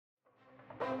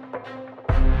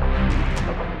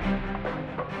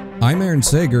I'm Aaron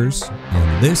Sagers,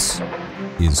 and this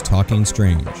is Talking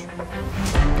Strange.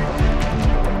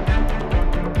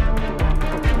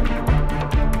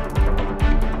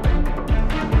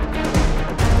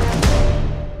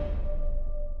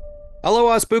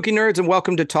 Hello, spooky nerds, and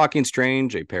welcome to Talking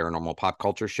Strange, a paranormal pop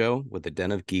culture show with the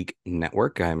Den of Geek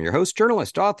Network. I'm your host,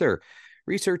 journalist, author,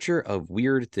 researcher of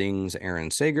weird things, Aaron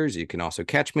Sagers. You can also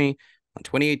catch me on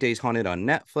 28 Days Haunted on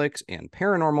Netflix and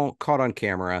Paranormal Caught on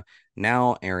Camera,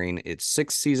 now airing its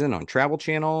 6th season on Travel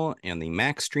Channel and the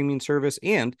Max streaming service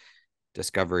and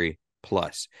Discovery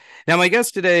Plus. Now, my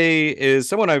guest today is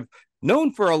someone I've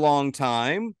known for a long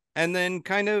time and then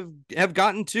kind of have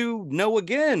gotten to know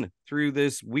again through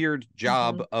this weird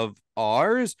job of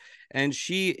ours. And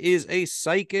she is a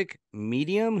psychic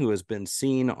medium who has been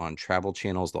seen on Travel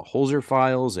Channel's The Holzer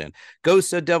Files and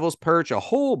Ghosts of Devil's Perch, a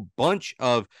whole bunch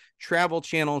of Travel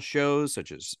Channel shows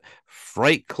such as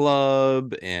Fright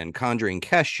Club and Conjuring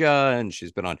Kesha, and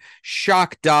she's been on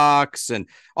Shock Docs and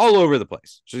all over the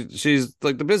place. She's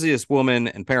like the busiest woman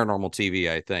in paranormal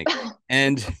TV, I think.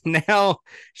 And now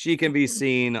she can be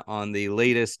seen on the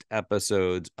latest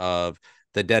episodes of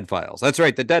The Dead Files. That's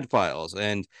right, The Dead Files.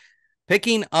 And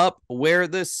picking up where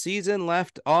the season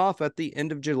left off at the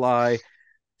end of July,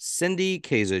 Cindy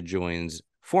Kaza joins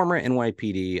former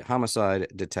NYPD homicide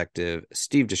detective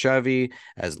Steve DiSchiavi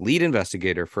as lead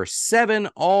investigator for 7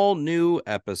 all-new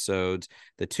episodes.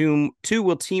 The two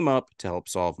will team up to help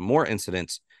solve more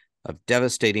incidents of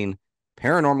devastating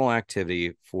paranormal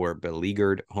activity for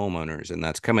beleaguered homeowners, and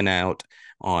that's coming out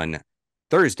on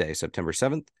Thursday, September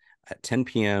 7th at 10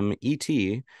 p.m. ET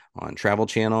on Travel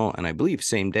Channel, and I believe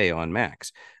same day on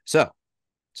Max. So,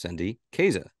 Cindy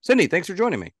Kaza. Cindy, thanks for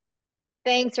joining me.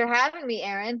 Thanks for having me,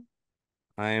 Aaron.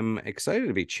 I'm excited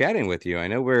to be chatting with you. I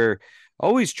know we're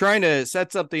always trying to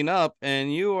set something up,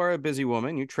 and you are a busy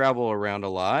woman. You travel around a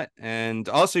lot, and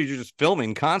also you're just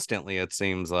filming constantly, it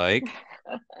seems like.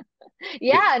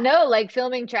 Yeah, no, like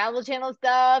filming Travel Channel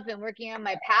stuff and working on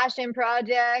my passion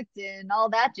project and all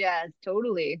that jazz.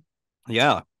 Totally.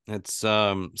 Yeah, it's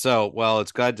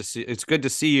it's good to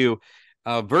see you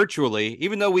virtually,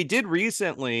 even though we did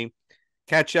recently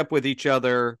catch up with each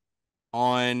other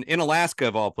in Alaska,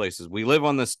 of all places. We live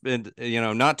on this,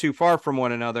 not too far from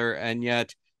one another, and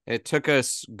yet it took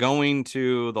us going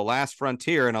to the last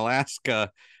frontier in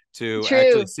Alaska to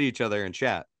actually True. see each other and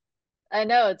chat. I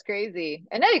know, it's crazy.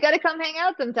 I know, you got to come hang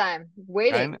out sometime.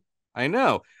 Waiting. I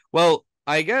know. Well,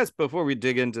 I guess before we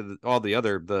dig into all the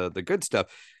other the good stuff,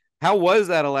 how was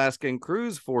that Alaskan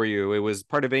cruise for you? It was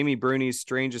part of Amy Bruni's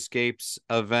Strange Escapes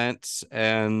event,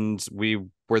 and we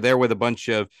were there with a bunch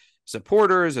of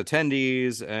supporters,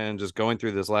 attendees, and just going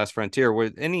through this last frontier. Were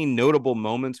any notable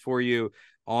moments for you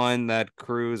on that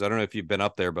cruise? I don't know if you've been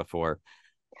up there before.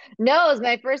 No, it was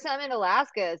my first time in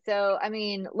Alaska. So, I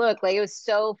mean, look, like it was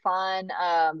so fun.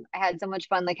 I had so much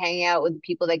fun, like hanging out with the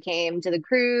people that came to the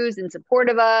cruise in support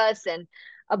of us. And,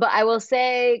 but I will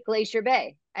say Glacier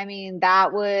Bay. I mean,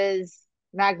 that was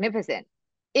magnificent,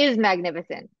 is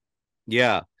magnificent.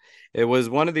 Yeah, it was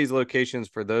one of these locations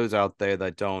for those out there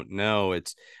that don't know.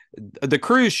 It's the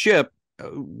cruise ship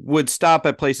would stop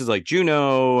at places like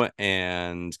Juneau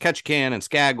and Ketchikan and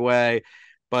Skagway,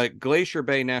 but Glacier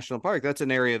Bay National Park, that's an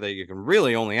area that you can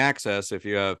really only access if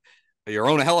you have your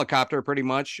own helicopter pretty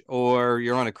much, or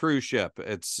you're on a cruise ship.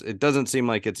 It doesn't seem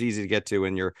like it's easy to get to,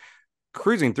 and you're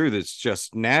cruising through this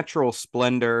just natural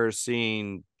splendor,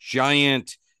 seeing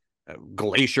giant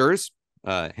glaciers,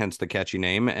 hence the catchy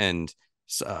name, and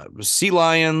sea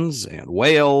lions and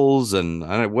whales.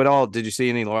 And what all did you see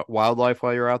any wildlife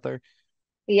while you're out there?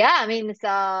 Yeah, I mean, we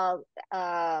saw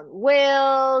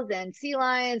whales and sea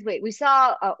lions. Wait, we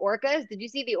saw orcas. Did you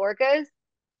see the orcas?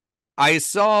 I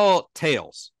saw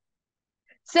tails.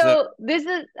 So So this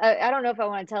is, I don't know if I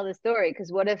want to tell this story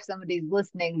because what if somebody's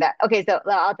listening that, okay, so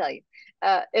I'll tell you.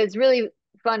 It's really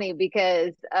funny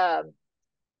because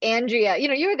Andrea,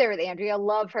 you were there with Andrea,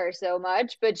 love her so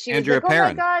much, but she was Andrea like, "Oh my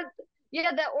Perrin. God,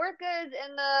 yeah, the orcas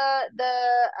and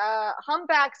the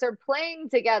humpbacks are playing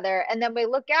together." And then we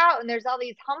look out and there's all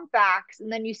these humpbacks,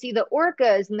 and then you see the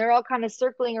orcas and they're all kind of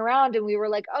circling around, and we were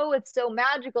like, "Oh, it's so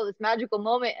magical, this magical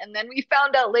moment." And then we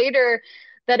found out later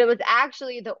that it was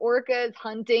actually the orcas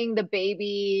hunting the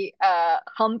baby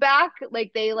humpback,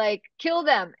 like they like kill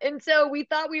them. And so we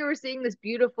thought we were seeing this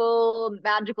beautiful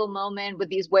magical moment with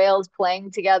these whales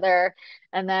playing together,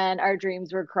 and then our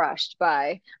dreams were crushed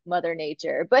by Mother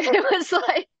Nature. But it was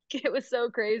like it was so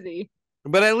crazy.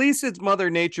 But at least it's Mother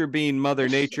Nature being Mother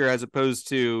Nature as opposed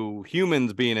to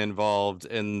humans being involved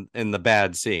in the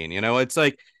bad scene. It's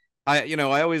like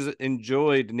I always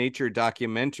enjoyed nature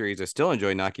documentaries. I still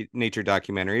enjoy nature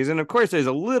documentaries. And of course, there's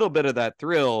a little bit of that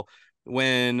thrill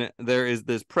when there is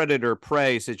this predator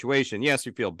prey situation. Yes,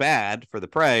 you feel bad for the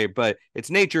prey, but it's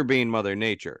nature being mother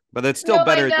nature. But that's still No, I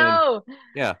better than, know.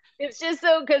 yeah. It's just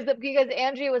so because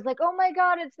Andrea was like, "Oh my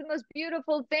God, it's the most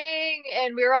beautiful thing,"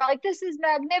 and we were all like, "This is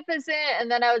magnificent." And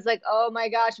then I was like, "Oh my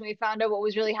gosh!" And we found out what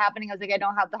was really happening. I was like, "I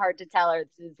don't have the heart to tell her.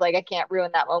 It's like I can't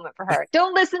ruin that moment for her.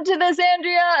 Don't listen to this,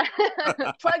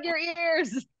 Andrea. Plug your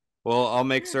ears. Well, I'll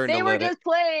make certain to They were let it. just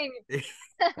playing."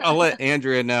 I'll let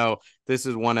Andrea know this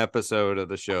is one episode of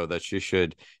the show that she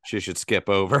should skip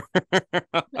over.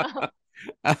 No,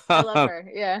 I love her.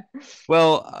 Yeah.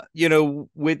 Well,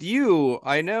 with you,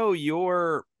 I know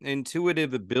your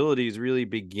intuitive abilities really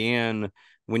began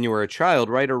when you were a child,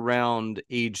 right around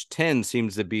age 10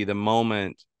 seems to be the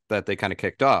moment that they kind of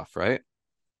kicked off, right?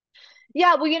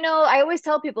 Yeah, well, I always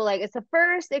tell people like it's the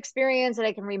first experience that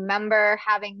I can remember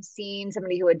having seen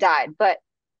somebody who had died. But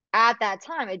at that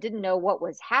time, I didn't know what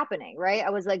was happening, right? I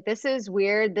was like, this is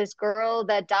weird. This girl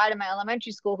that died in my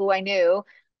elementary school who I knew,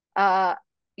 uh,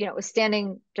 was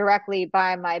standing directly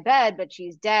by my bed, but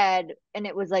she's dead. And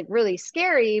it was like really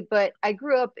scary. But I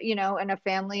grew up, in a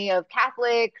family of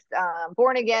Catholics,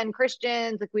 born again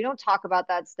Christians. Like we don't talk about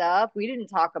that stuff. We didn't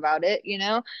talk about it.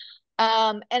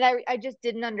 And I just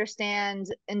didn't understand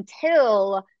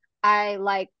until I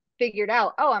like figured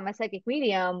out, oh, I'm a psychic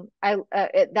medium.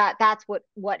 That's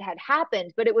what had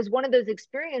happened. But it was one of those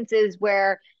experiences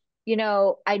where,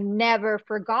 I never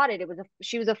forgot it.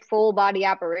 She was a full body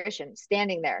apparition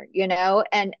standing there,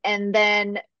 and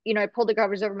then, I pulled the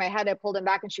covers over my head, I pulled them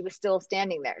back, and she was still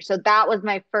standing there. So that was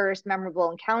my first memorable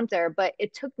encounter. But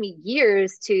it took me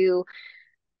years to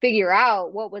figure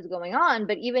out what was going on.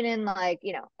 But even in like,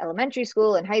 elementary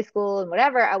school and high school and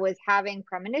whatever, I was having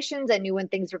premonitions. I knew when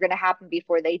things were going to happen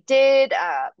before they did,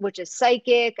 which is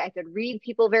psychic. I could read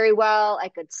people very well. I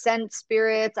could sense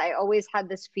spirits. I always had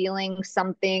this feeling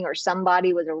something or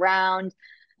somebody was around.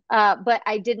 But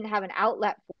I didn't have an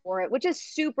outlet for it, which is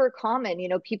super common.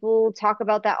 People talk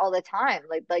about that all the time,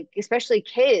 like especially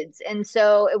kids. And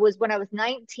so it was when I was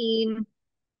 19,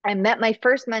 I met my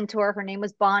first mentor. Her name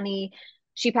was Bonnie.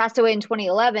 She passed away in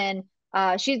 2011.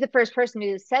 She's the first person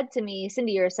who said to me,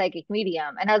 "Cindy, you're a psychic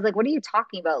medium." And I was like, "What are you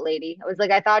talking about, lady?" I was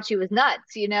like, I thought she was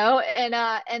nuts.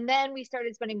 And then we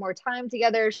started spending more time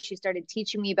together. She started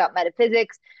teaching me about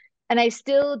metaphysics, and I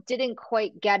still didn't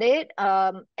quite get it.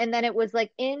 And then it was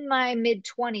like in my mid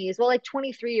 20s, well, like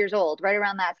 23 years old, right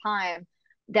around that time,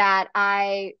 that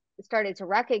I started to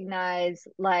recognize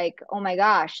like, oh my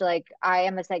gosh, like I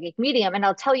am a psychic medium. And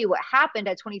I'll tell you what happened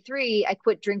at 23. I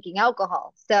quit drinking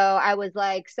alcohol. So I was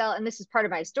like, and this is part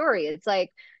of my story. It's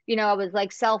like, I was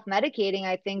like self-medicating,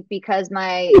 I think, because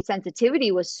my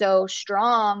sensitivity was so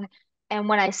strong. And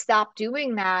when I stopped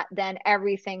doing that, then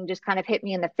everything just kind of hit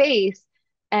me in the face.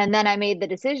 And then I made the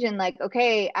decision like,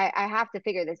 okay, I have to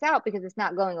figure this out because it's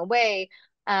not going away.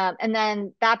 And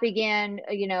then that began,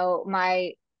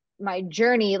 my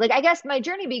journey. Like I guess my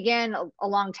journey began a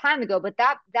long time ago, but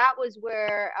that was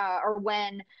where or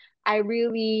when I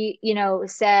really,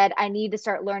 said I need to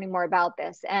start learning more about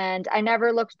this, and I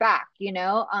never looked back.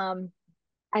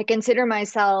 I consider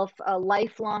myself a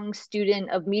lifelong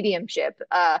student of mediumship.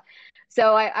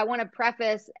 So I want to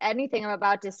preface anything I'm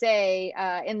about to say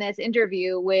in this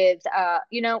interview with,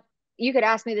 you could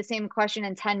ask me the same question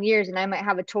in 10 years and I might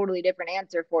have a totally different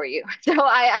answer for you. So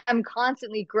I'm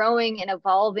constantly growing and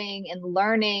evolving and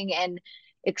learning and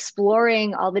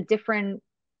exploring all the different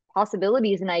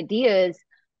possibilities and ideas.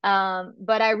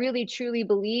 But I really truly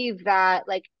believe that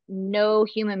like no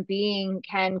human being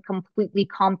can completely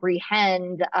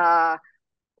comprehend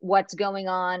what's going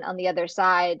on the other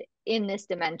side in this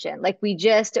dimension. Like we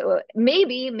just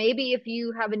maybe if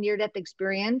you have a near death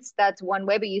experience, that's one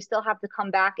way, but you still have to come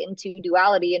back into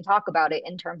duality and talk about it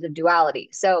in terms of duality.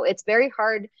 So it's very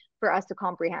hard for us to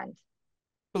comprehend.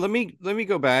 Let me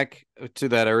go back to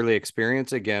that early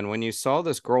experience again. When you saw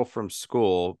this girl from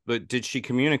school, but did she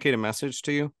communicate a message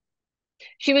to you?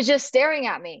 She was just staring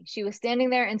at me. She was standing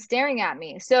there and staring at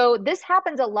me. So this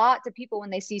happens a lot to people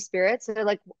when they see spirits. So they're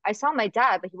like, I saw my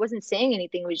dad, but he wasn't saying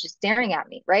anything. He was just staring at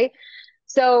me. Right.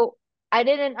 So I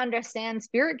didn't understand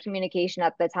spirit communication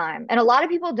at the time. And a lot of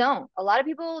people don't. A lot of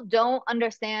people don't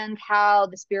understand how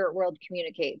the spirit world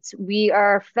communicates. We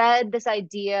are fed this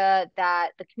idea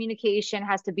that the communication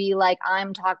has to be like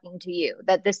I'm talking to you,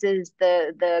 that this is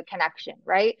the connection,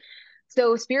 right?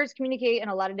 So spirits communicate in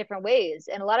a lot of different ways.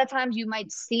 And a lot of times you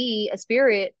might see a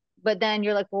spirit, but then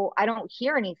you're like, well, I don't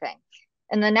hear anything.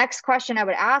 And the next question I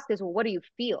would ask is, well, what do you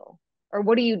feel? Or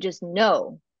what do you just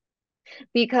know?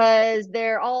 because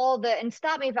they're all the, and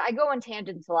stop me if I go on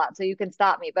tangents a lot, so you can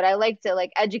stop me, but I like to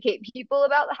like educate people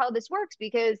about how this works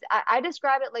because I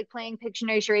describe it like playing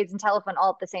Pictionary, charades, and telephone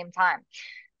all at the same time.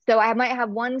 So I might have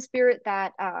one spirit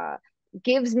that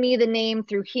gives me the name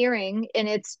through hearing, and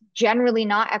it's generally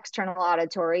not external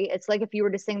auditory. It's like if you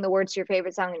were to sing the words to your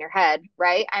favorite song in your head,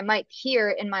 right? I might hear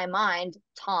in my mind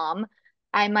Tom.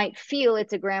 I might feel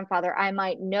it's a grandfather. I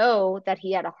might know that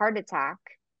he had a heart attack,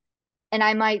 and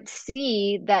I might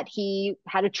see that he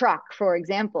had a truck, for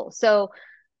example. So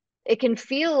it can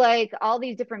feel like all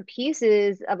these different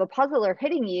pieces of a puzzle are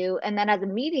hitting you. And then as a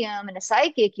medium and a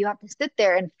psychic, you have to sit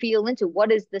there and feel into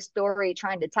what is this story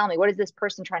trying to tell me? What is this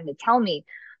person trying to tell me?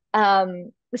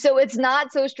 So it's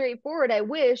not so straightforward. I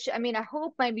wish, I mean, I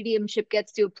hope my mediumship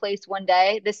gets to a place one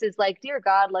day. This is like, dear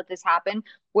God, let this happen,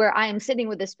 where I am sitting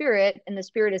with the spirit and the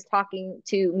spirit is talking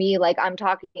to me like I'm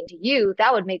talking to you.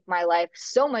 That would make my life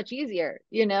so much easier,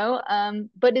 you know?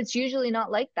 But it's usually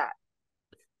not like that.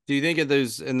 Do you think of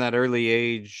those in that early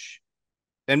age,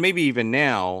 and maybe even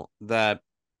now, that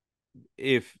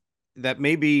if that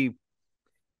maybe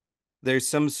there's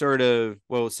some sort of,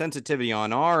 well, sensitivity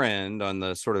on our end on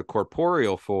the sort of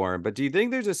corporeal form, but do you think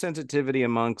there's a sensitivity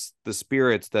amongst the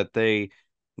spirits that they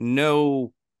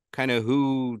know kind of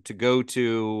who to go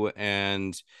to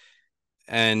and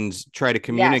try to Yes.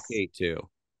 communicate to?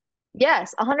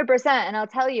 Yes, 100%. And I'll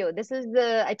tell you,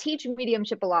 I teach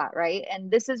mediumship a lot, right?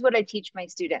 And this is what I teach my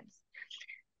students.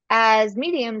 As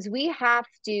mediums, we have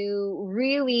to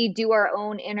really do our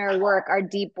own inner work, our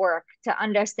deep work to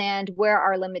understand where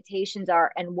our limitations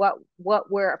are and what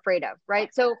we're afraid of,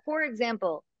 right? So, for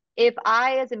example, if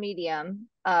I, as a medium,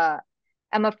 am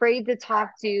afraid to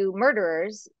talk to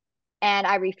murderers and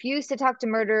I refuse to talk to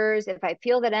murderers, if I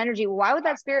feel that energy, why would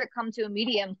that spirit come to a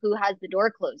medium who has the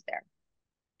door closed there?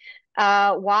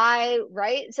 Why,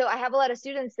 right? So I have a lot of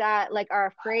students that like are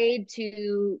afraid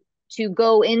to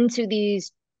go into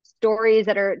these stories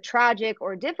that are tragic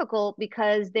or difficult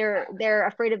because they're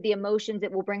afraid of the emotions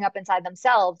it will bring up inside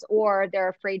themselves, or they're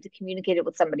afraid to communicate it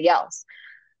with somebody else.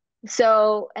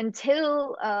 So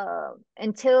until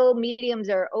mediums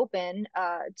are open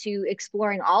to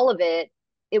exploring all of it,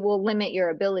 it will limit your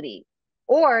ability.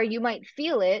 Or you might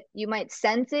feel it, you might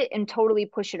sense it and totally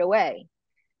push it away.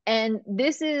 And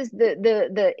this is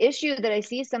the issue that I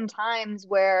see sometimes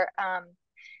where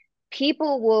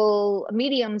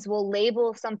mediums will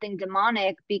label something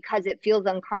demonic because it feels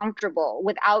uncomfortable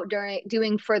without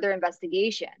doing further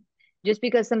investigation. Just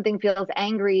because something feels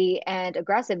angry and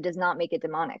aggressive does not make it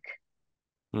demonic,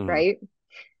 Hmm. right?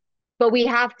 But we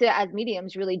have to, as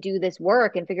mediums, really do this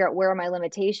work and figure out where are my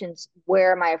limitations,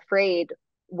 where am I afraid,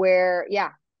 where,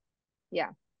 yeah, yeah.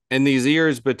 And these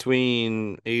years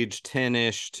between age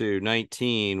 10-ish to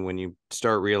 19, when you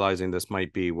start realizing this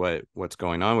might be what's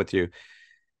going on with you,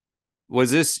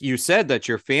 was this, you said that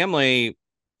your family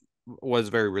was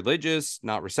very religious,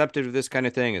 not receptive to this kind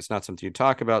of thing. It's not something you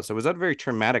talk about. So was that a very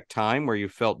traumatic time where you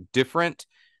felt different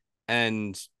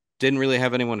and didn't really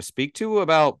have anyone to speak to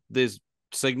about this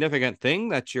significant thing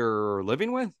that you're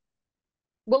living with?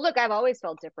 Well, look, I've always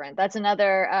felt different. That's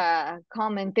another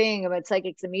common thing about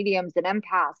psychics and mediums and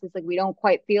empaths. It's like we don't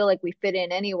quite feel like we fit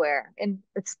in anywhere. And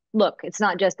it's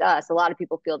not just us. A lot of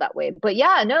people feel that way. But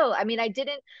yeah, no, I mean, I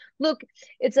didn't look,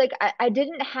 it's like I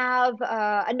didn't have,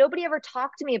 nobody ever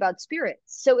talked to me about spirits.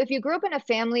 So if you grew up in a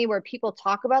family where people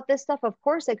talk about this stuff, of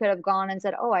course I could have gone and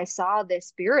said, oh, I saw this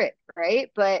spirit, right?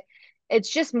 But it's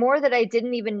just more that I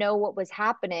didn't even know what was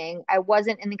happening. I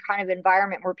wasn't in the kind of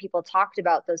environment where people talked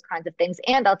about those kinds of things.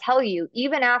 And I'll tell you,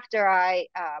 even after I,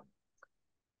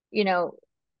 you know,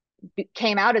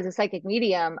 came out as a psychic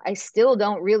medium, I still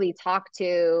don't really talk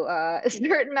to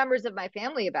certain members of my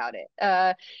family about it.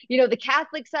 The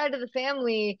Catholic side of the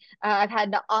family, I've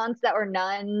had aunts that were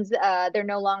nuns. They're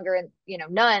no longer,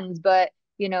 nuns, but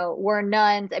we're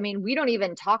nuns. I mean, we don't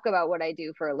even talk about what I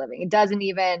do for a living. It doesn't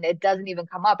even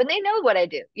come up, and they know what I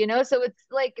do. So it's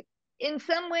like in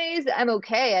some ways I'm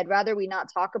okay. I'd rather we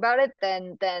not talk about it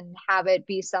than have it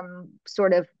be some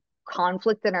sort of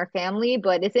conflict in our family,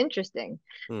 but it's interesting.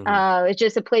 Mm-hmm. It's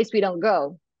just a place we don't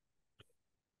go.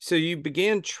 So you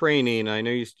began training. I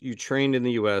know you trained in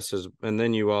the U.S. And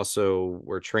then you also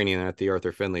were training at the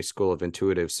Arthur Findlay School of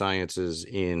Intuitive Sciences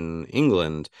in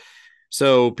England.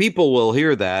 So people will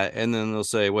hear that and then they'll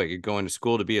say, "What, you're going to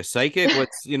school to be a psychic? What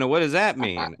does that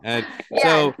mean?" And Yeah,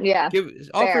 so yeah,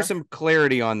 offer fair. some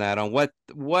clarity on that, on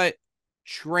what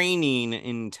training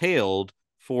entailed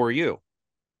for you.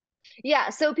 Yeah,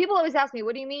 so people always ask me,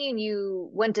 what do you mean you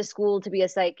went to school to be a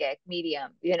psychic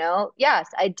medium? You know, yes,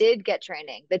 I did get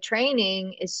training. The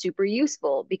training is super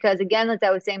useful because, again, as I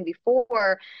was saying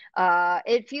before,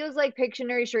 it feels like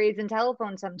Pictionary, charades, and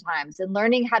telephone sometimes. And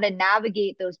learning how to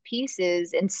navigate those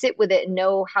pieces and sit with it and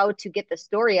know how to get the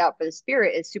story out for the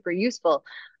spirit is super useful.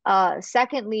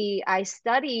 Secondly, I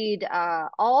studied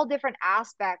all different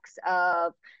aspects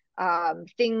of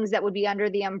things that would be under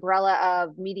the umbrella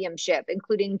of mediumship,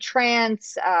 including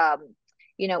trance,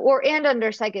 or and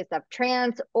under psychic stuff,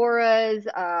 trance, auras,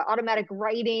 automatic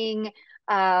writing,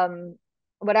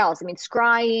 what else? I mean,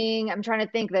 scrying. I'm trying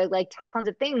to think. There's like tons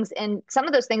of things, and some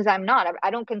of those things I'm not. I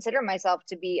don't consider myself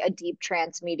to be a deep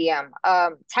trance medium.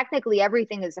 Technically,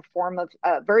 everything is a form of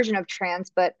version of trance,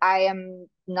 but I am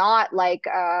not like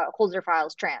Holzer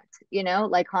Files trance.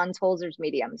 Like Hans Holzer's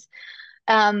mediums.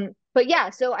 But yeah,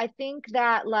 so I think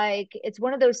that like it's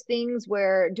one of those things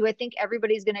where do I think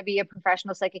everybody's going to be a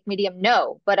professional psychic medium?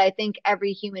 No, but I think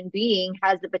every human being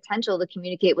has the potential to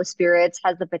communicate with spirits,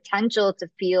 has the potential to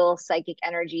feel psychic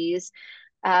energies.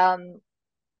 Um,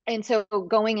 and so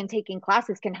going and taking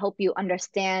classes can help you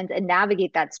understand and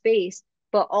navigate that space,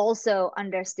 but also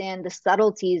understand the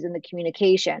subtleties in the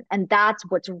communication. And that's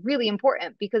what's really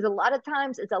important because a lot of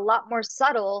times it's a lot more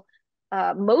subtle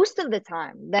most of the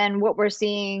time than what we're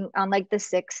seeing on like The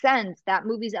Sixth Sense. That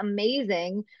movie's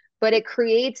amazing, but it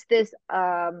creates this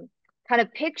kind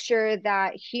of picture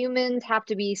that humans have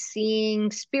to be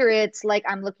seeing spirits like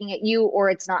I'm looking at you or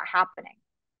it's not happening.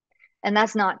 And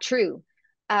that's not true.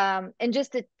 And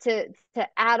just to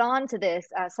add on to this,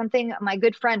 something my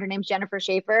good friend, her name's Jennifer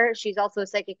Schaefer. She's also a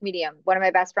psychic medium, one of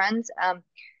my best friends.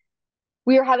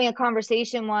 We were having a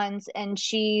conversation once, and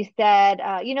she said,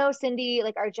 Cindy,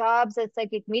 like our jobs as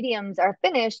psychic mediums are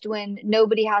finished when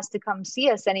nobody has to come see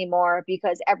us anymore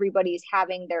because everybody's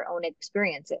having their own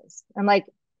experiences. I'm like,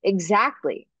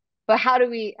 exactly. But how do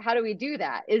we do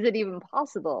that? Is it even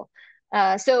possible?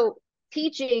 So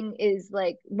teaching is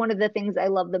like one of the things I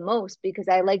love the most because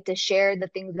I like to share the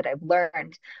things that I've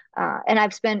learned. And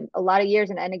I've spent a lot of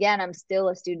years, and again, I'm still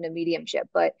a student of mediumship,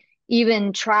 but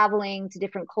even traveling to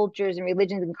different cultures and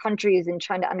religions and countries and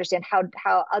trying to understand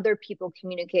how other people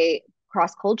communicate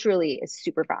cross culturally is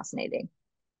super fascinating.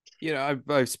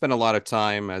 I've spent a lot of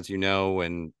time, as you know,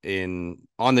 and in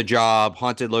on the job,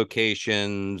 haunted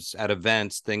locations, at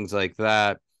events, things like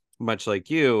that, much like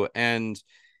you. And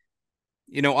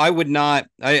I would not.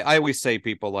 I always say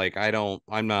people like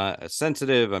I'm not a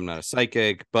sensitive, I'm not a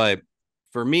psychic, but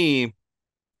for me,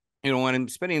 when I'm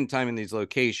spending time in these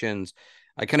locations,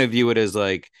 I kind of view it as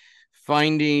like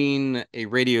finding a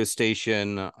radio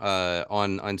station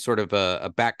on sort of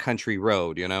a backcountry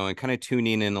road, and kind of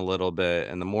tuning in a little bit.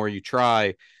 And the more you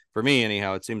try, for me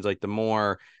anyhow, it seems like the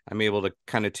more I'm able to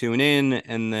kind of tune in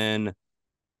and then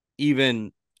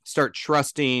even start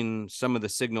trusting some of the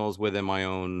signals within my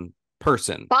own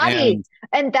person. Body.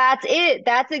 And And that's it.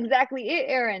 That's exactly it,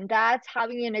 Aaron. That's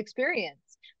having an experience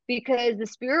because the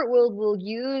spirit world will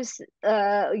use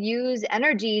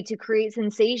energy to create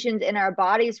sensations in our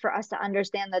bodies for us to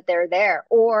understand that they're there.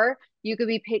 Or you could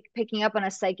be picking up on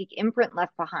a psychic imprint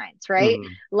left behind, right? mhm.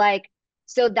 Like,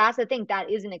 so that's the thing. That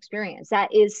is an experience.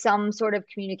 That is some sort of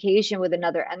communication with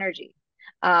another energy.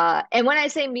 And when I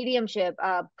say mediumship,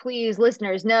 please,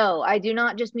 listeners, know I do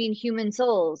not just mean human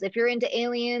souls. If you're into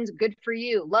aliens, good for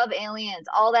you. Love aliens,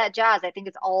 all that jazz. I think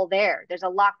it's all there. There's a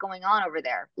lot going on over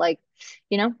there. Like,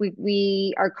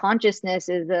 we our consciousness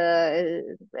is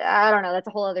I don't know. That's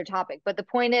a whole other topic. But the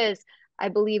point is, I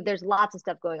believe there's lots of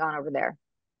stuff going on over there.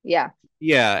 Yeah.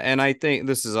 Yeah, and I think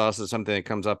this is also something that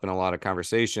comes up in a lot of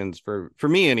conversations for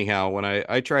me anyhow. When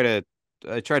I try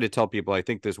to tell people, I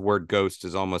think this word ghost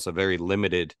is almost a very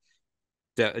limited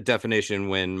definition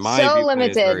when my So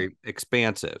viewpoint is limited. very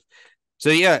expansive. So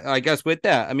yeah, I guess with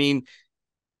that, I mean,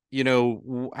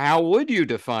 how would you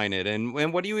define it, and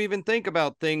what do you even think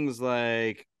about things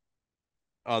like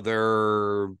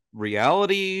other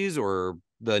realities or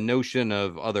the notion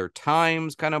of other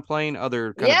times kind of playing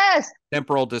other kind of Yes.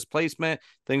 temporal displacement,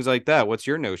 things like that? What's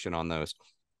your notion on those?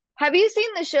 Have you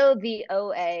seen the show The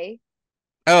OA?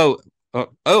 Oh,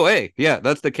 hey, yeah,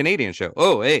 that's the Canadian show.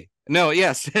 Oh, hey, no,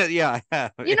 yes, yeah, I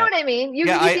have, You know yeah, what I mean? You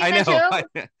yeah, you I seen that know,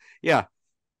 show? yeah,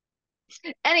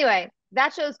 Anyway,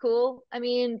 that show's cool. I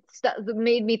mean, stuff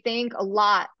made me think a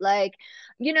lot. Like,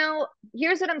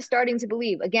 here's what I'm starting to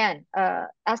believe. Again,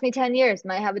 ask me 10 years,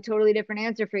 might have a totally different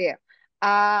answer for you.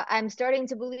 I'm starting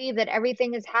to believe that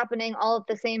everything is happening all at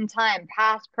the same time,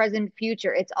 past, present,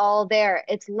 future. It's all there.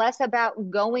 It's less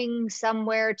about going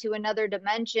somewhere to another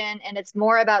dimension, and it's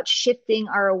more about shifting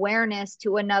our awareness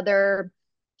to another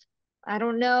I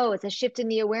don't know. It's a shift in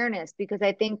the awareness because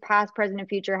I think past, present, and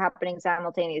future are happening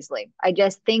simultaneously. I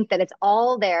just think that it's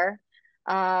all there.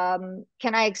 Can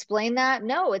I explain that?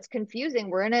 No, it's confusing.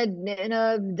 We're in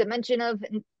a dimension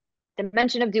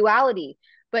of duality.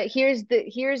 But here's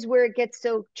where it gets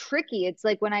so tricky. It's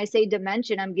like when I say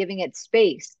dimension, I'm giving it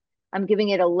space. I'm giving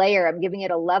it a layer. I'm giving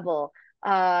it a level.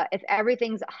 If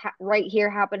everything's right here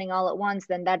happening all at once,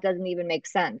 then that doesn't even make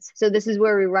sense. So this is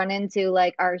where we run into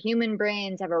like our human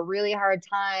brains have a really hard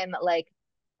time. Like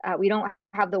we don't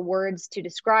have the words to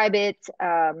describe it.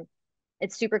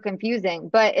 It's super confusing,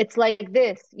 but it's like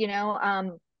this,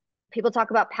 people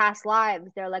talk about past lives.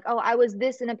 They're like, oh, I was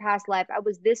this in a past life. I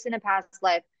was this in a past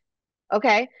life.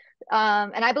 Okay.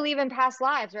 And I believe in past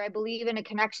lives, or I believe in a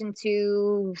connection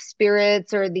to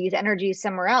spirits or these energies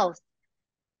somewhere else.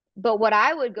 But what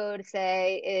I would go to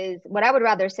say is, what I would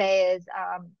rather say is,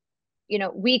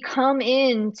 we come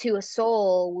into a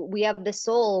soul. We have the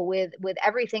soul with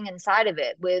everything inside of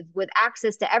it, with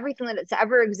access to everything that it's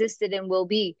ever existed and will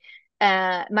be.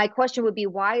 My question would be,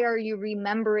 why are you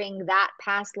remembering that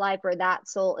past life or that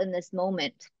soul in this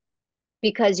moment?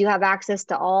 Because you have access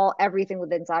to everything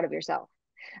within inside of yourself.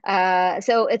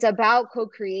 So it's about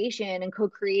co-creation and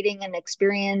co-creating an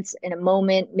experience in a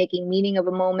moment, making meaning of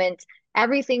a moment.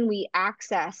 Everything we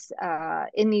access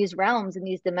in these realms, in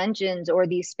these dimensions, or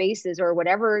these spaces, or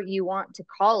whatever you want to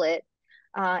call it,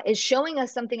 is showing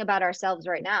us something about ourselves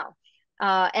right now.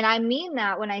 And I mean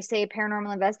that when I say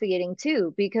paranormal investigating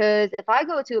too, because if I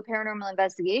go to a paranormal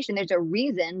investigation, there's a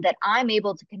reason that I'm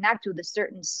able to connect with a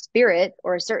certain spirit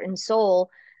or a certain soul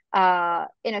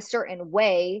in a certain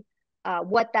way.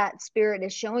 What that spirit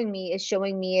is showing me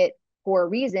it for a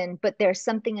reason, but there's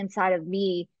something inside of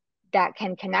me that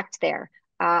can connect there.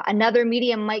 Another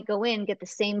medium might go in, get the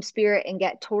same spirit, and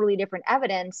get totally different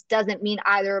evidence. Doesn't mean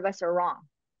either of us are wrong.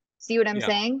 See what I'm Yeah.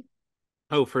 saying?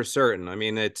 Oh, for certain. I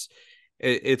mean,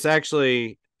 it's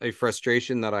actually a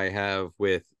frustration that I have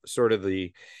with sort of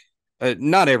the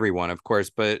not everyone, of course,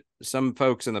 but some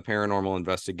folks in the paranormal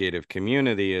investigative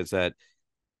community is that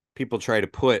people try to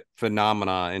put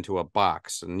phenomena into a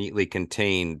box, a neatly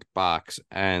contained box,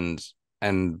 and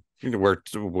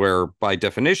we're by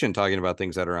definition talking about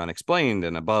things that are unexplained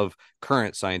and above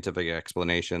current scientific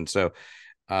explanation. So,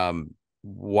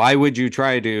 why would you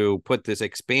try to put this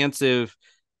expansive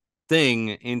thing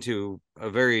into a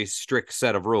very strict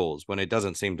set of rules when it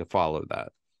doesn't seem to follow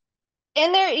that?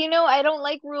 And there, I don't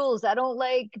like rules. I don't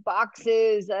like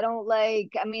boxes. I don't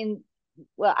like, I mean,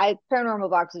 well, paranormal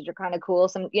boxes are kind of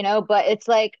cool, but it's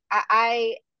like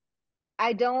I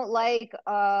don't like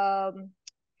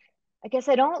I guess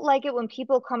I don't like it when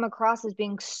people come across as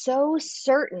being so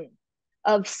certain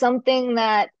of something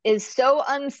that is so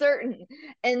uncertain.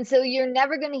 And so you're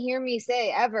never going to hear me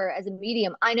say ever as a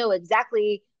medium, I know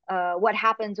exactly what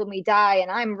happens when we die and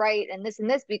I'm right and this,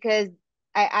 because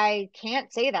I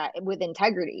can't say that with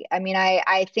integrity. I mean,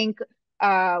 I think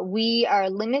we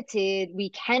are limited. We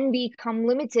can become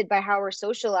limited by how we're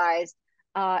socialized.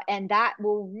 And that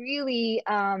will really,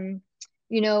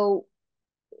 you know,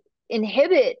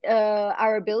 inhibit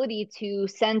our ability to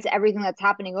sense everything that's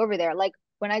happening over there. Like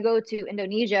when I go to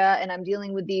Indonesia and I'm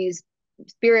dealing with these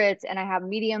spirits and I have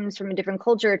mediums from a different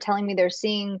culture telling me they're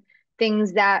seeing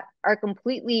things that were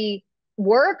completely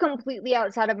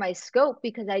outside of my scope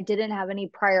because I didn't have any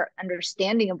prior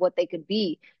understanding of what they could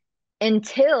be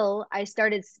until I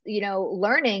started,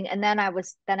 learning, and then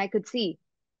I could see.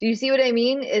 Do you see what I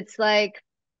mean? It's like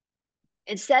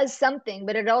it says something,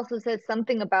 but it also says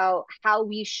something about how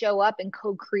we show up and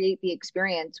co-create the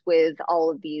experience with all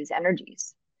of these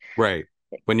energies. Right.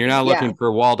 When you're not Yeah, looking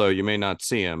for Waldo, you may not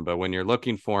see him, but when you're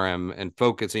looking for him and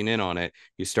focusing in on it,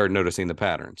 you start noticing the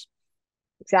patterns.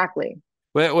 exactly.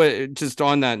 Just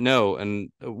on that note,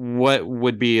 and what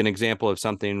would be an example of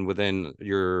something within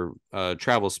your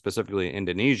travels, specifically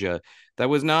Indonesia, that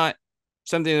was not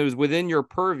something that was within your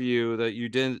purview that you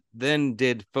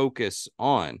did focus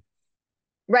on?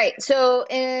 Right. So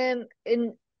in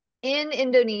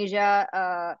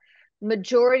Indonesia,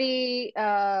 majority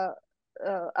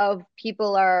of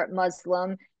people are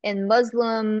Muslim. In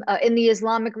the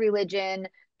Islamic religion,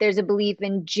 there's a belief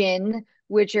in jinn,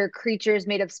 which are creatures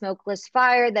made of smokeless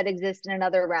fire that exist in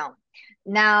another realm.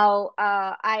 Now,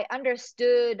 I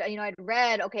understood, I'd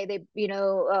read, okay,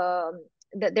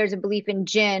 that there's a belief in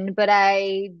jinn, but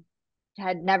I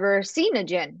had never seen a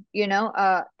jinn,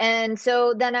 and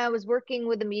so then I was working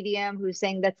with a medium who's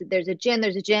saying that there's a jinn,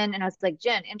 and I was like,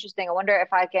 jinn, interesting. I wonder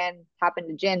if I can tap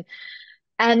into jinn.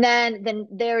 And then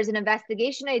there was an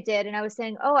investigation I did, and I was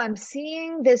saying, oh, I'm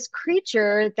seeing this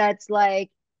creature that's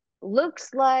like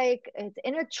looks like it's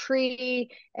in a tree,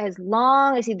 as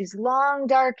long, I see these long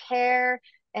dark hair,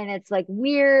 and it's like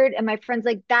weird. And my friend's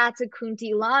like, that's a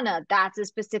kuntilana. That's a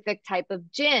specific type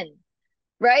of jinn.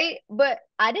 Right. But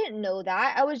I didn't know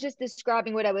that. I was just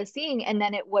describing what I was seeing. And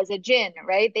then it was a jinn,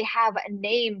 right? They have a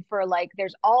name for like, there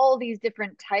are all these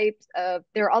different types of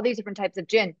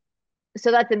jinn. So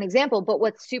that's an example. But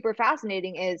what's super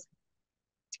fascinating is,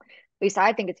 at least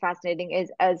I think it's fascinating,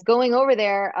 is as going over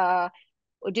there,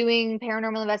 doing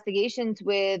paranormal investigations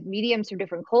with mediums from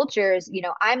different cultures,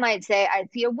 I might say I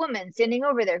see a woman standing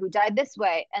over there who died this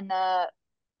way, and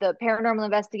the paranormal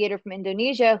investigator from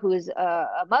Indonesia, who's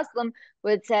a Muslim,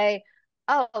 would say,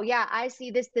 "Oh yeah, I see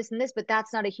this, this, and this, but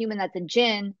that's not a human. That's a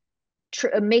jinn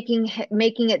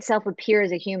making itself appear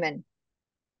as a human."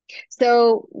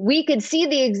 So we could see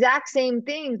the exact same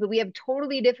things, but we have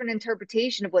totally different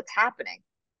interpretation of what's happening,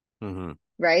 Mm-hmm.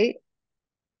 right?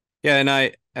 Yeah,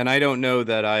 and I don't know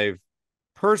that I've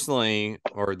personally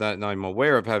or that I'm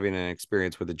aware of having an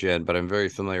experience with a jinn, but I'm very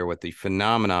familiar with the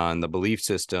phenomenon, the belief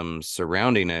systems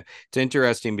surrounding it. It's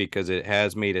interesting because it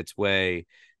has made its way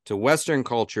to Western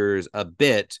cultures a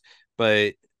bit,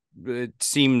 but it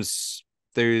seems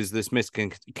there's this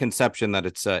misconception that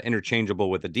it's interchangeable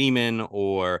with a demon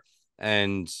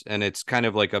and it's kind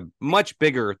of like a much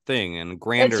bigger thing and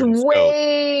grander in scope.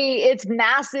 It's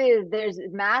massive. There's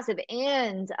massive.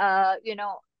 And,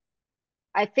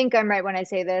 I think I'm right when I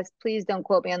say this. Please don't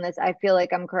quote me on this. I feel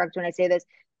like I'm correct when I say this.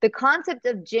 The concept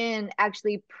of jinn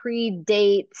actually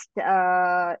predates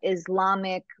the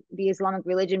Islamic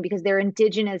religion, because they're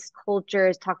indigenous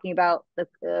cultures talking about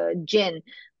the jinn,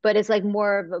 but it's like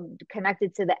more of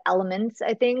connected to the elements,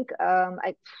 I think.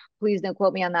 I Please don't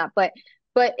quote me on that, but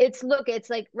it's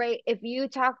like, right, if you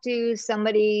talk to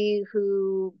somebody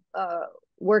who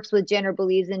works with jinn or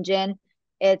believes in jinn,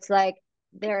 it's like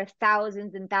there are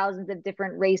thousands and thousands of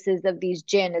different races of these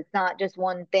jinn. It's not just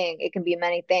one thing. It can be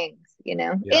many things,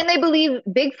 Yeah. And they believe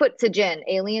Bigfoot's a jinn,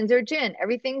 aliens are jinn,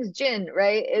 everything's jinn,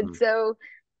 right? Mm-hmm. It's so,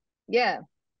 yeah.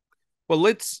 Well,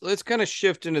 let's kind of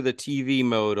shift into the TV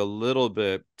mode a little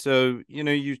bit. So,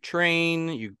 you train,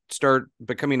 you start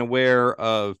becoming aware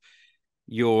of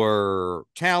your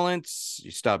talents,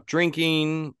 you stop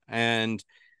drinking, and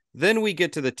then we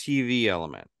get to the TV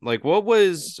element. Like what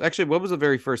was the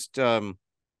very first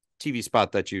TV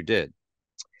spot that you did?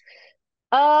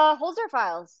 Holzer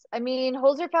Files. I mean,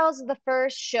 Holzer Files is the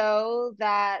first show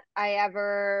that I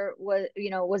ever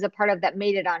was a part of that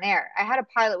made it on air. I had a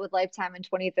pilot with Lifetime in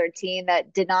 2013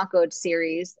 that did not go to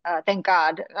series, thank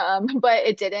God. But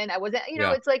it didn't. I wasn't,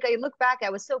 Yeah. it's like I look back, I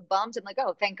was so bummed. I'm like,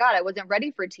 oh, thank God, I wasn't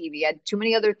ready for TV. I had too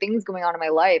many other things going on in my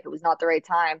life. It was not the right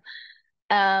time.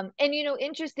 And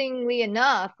interestingly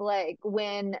enough, like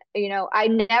when, I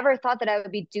never thought that I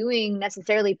would be doing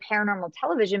necessarily paranormal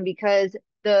television, because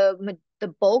the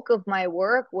bulk of my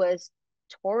work was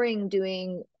touring,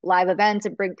 doing live events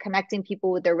and connecting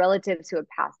people with their relatives who have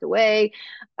passed away.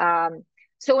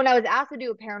 So when I was asked to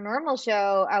do a paranormal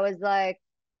show, I was like,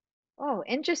 oh,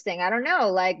 interesting. I don't know,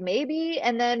 like maybe.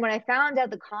 And then when I found out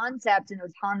the concept, and it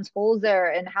was Hans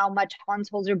Holzer and how much Hans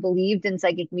Holzer believed in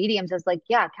psychic mediums, I was like,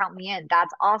 yeah, count me in.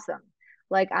 That's awesome.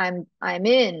 Like I'm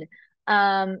in.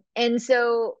 And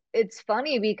so it's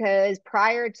funny because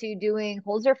prior to doing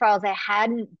Holzer Files, I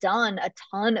hadn't done a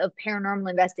ton of paranormal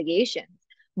investigations,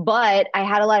 but I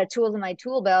had a lot of tools in my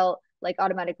tool belt, like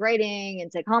automatic writing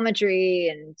and psychometry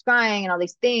and scrying and all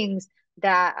these things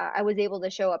that I was able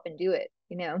to show up and do it.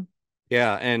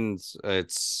 Yeah, and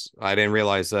I didn't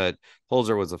realize that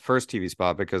Holzer was the first TV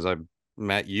spot because I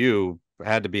met you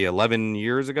had to be 11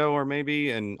 years ago or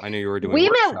maybe, and I knew you were doing We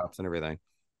met, workshops and everything.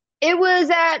 it was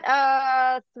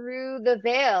at Through the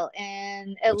Veil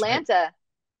in That's right. Atlanta.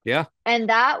 Yeah. And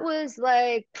that was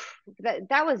like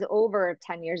that was over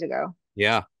 10 years ago.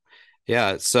 Yeah.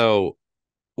 Yeah. So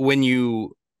when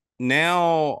you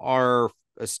now are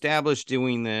established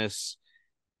doing this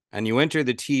and you enter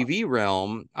the TV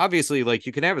realm, obviously, like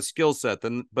you can have a skill set,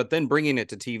 but then bringing it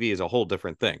to TV is a whole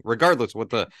different thing, regardless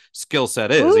what the skill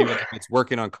set is, even Oof. if it's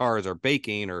working on cars or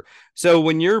baking or so.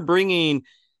 When you're bringing,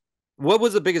 what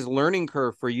was the biggest learning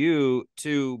curve for you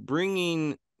to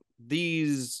bringing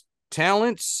these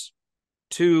talents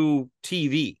to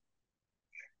TV?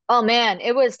 Oh man,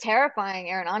 it was terrifying,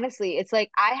 Aaron. Honestly, it's like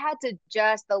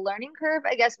the learning curve,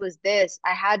 I guess, was this.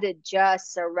 I had to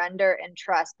just surrender and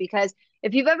trust, because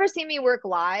if you've ever seen me work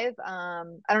live, I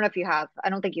don't know if you have. I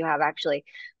don't think you have actually.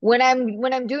 When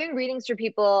I'm doing readings for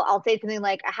people, I'll say something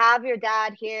like, I have your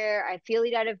dad here. I feel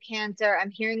he died of cancer. I'm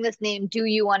hearing this name. Do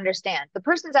you understand? The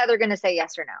person's either going to say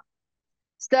yes or no.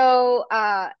 So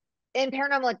in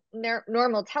paranormal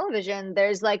normal television,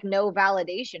 there's like no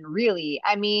validation really.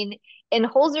 I mean, in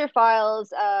Holzer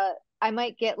Files, I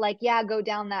might get like, yeah, go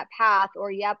down that path,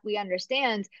 or yep, we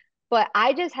understand. But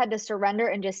I just had to surrender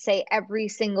and just say every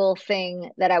single thing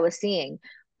that I was seeing.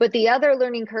 But the other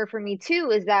learning curve for me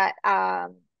too is that,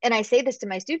 and I say this to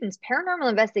my students, paranormal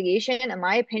investigation, in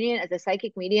my opinion, as a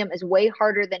psychic medium, is way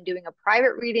harder than doing a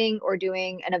private reading or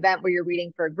doing an event where you're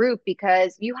reading for a group,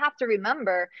 because you have to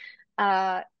remember,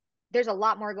 uh, there's a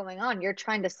lot more going on. You're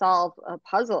trying to solve a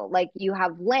puzzle. Like you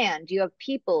have land, you have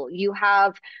people, you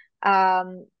have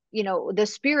the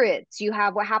spirits, you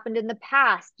have what happened in the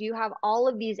past, you have all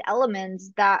of these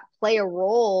elements that play a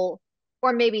role,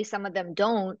 or maybe some of them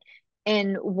don't,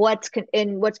 in what's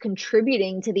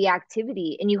contributing to the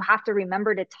activity, and you have to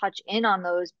remember to touch in on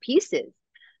those pieces.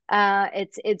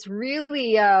 It's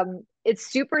really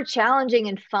it's super challenging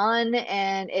and fun,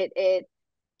 and it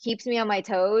keeps me on my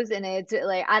toes, and it's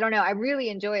like, I don't know, I really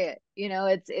enjoy it.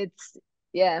 It's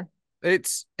yeah.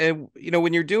 It's, and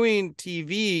when you're doing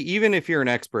TV, even if you're an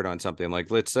expert on something,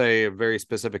 like let's say a very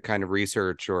specific kind of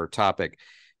research or topic,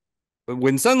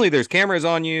 when suddenly there's cameras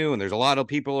on you and there's a lot of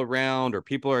people around, or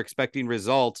people are expecting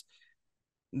results,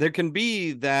 there can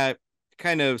be that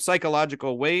kind of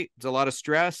psychological weight. It's a lot of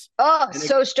stress, Oh, and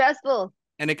so stressful.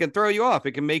 it can throw you off.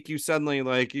 It can make you suddenly,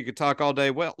 like, you could talk all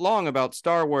day long about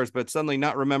Star Wars, but suddenly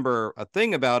not remember a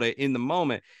thing about it in the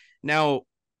moment. Now,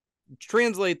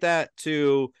 translate that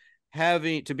to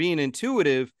being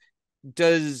intuitive.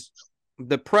 Does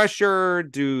the pressure,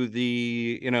 do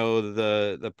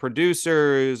the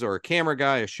producers or a camera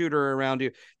guy, a shooter around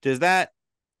you, does that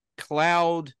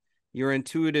cloud your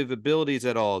intuitive abilities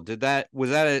at all? Was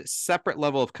that a separate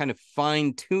level of kind of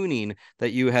fine tuning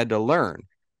that you had to learn?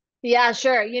 Yeah,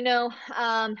 sure.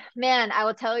 Man, I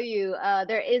will tell you,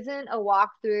 there isn't a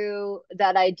walkthrough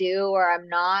that I do where I'm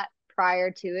not,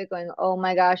 prior to it, going, oh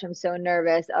my gosh, I'm so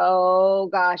nervous. Oh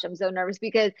gosh, I'm so nervous,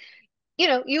 because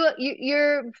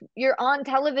you're on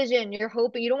television, you're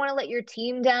hoping, you don't want to let your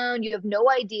team down, you have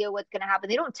no idea what's going to happen.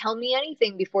 They don't tell me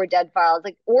anything before Dead Files,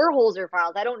 like, or Holzer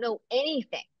Files. I don't know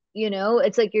anything.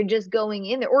 It's like you're just going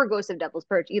in there, or Ghost of Devil's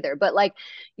Perch either, but like,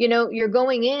 you're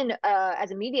going in as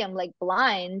a medium, like,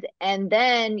 blind, and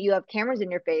then you have cameras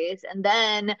in your face, and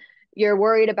then you're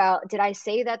worried about, did I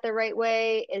say that the right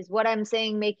way? Is what I'm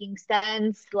saying making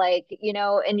sense? Like,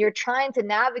 and you're trying to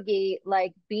navigate,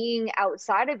 like, being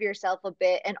outside of yourself a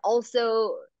bit, and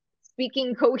also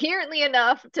speaking coherently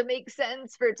enough to make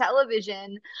sense for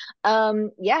television.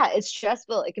 Yeah, it's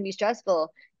stressful. It can be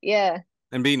stressful. Yeah.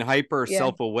 And being hyper Yeah.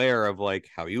 self-aware of like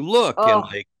how you look and Oh,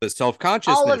 like the all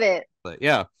self-consciousness. of it. But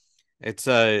yeah, it's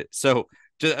so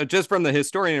just from the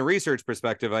historian and research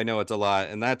perspective, I know it's a lot,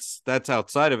 and that's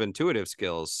outside of intuitive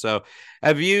skills. So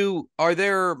have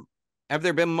there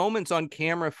been moments on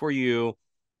camera for you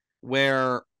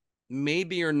where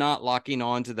maybe you're not locking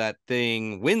on to that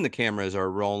thing when the cameras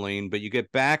are rolling, but you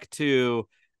get back to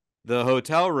the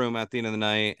hotel room at the end of the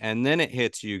night and then it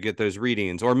hits you, get those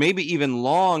readings, or maybe even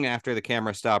long after the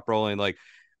camera stopped rolling, like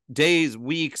days,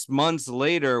 weeks, months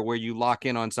later, where you lock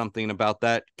in on something about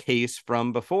that case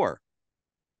from before?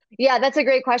 Yeah, that's a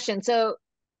great question. So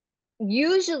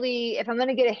usually, if I'm going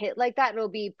to get a hit like that, it'll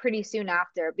be pretty soon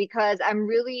after, because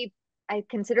I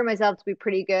consider myself to be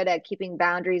pretty good at keeping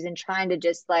boundaries and trying to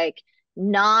just, like,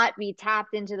 not be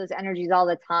tapped into those energies all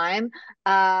the time.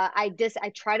 I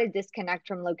try to disconnect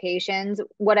from locations.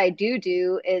 What I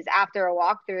do is, after a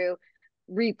walkthrough,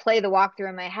 replay the walkthrough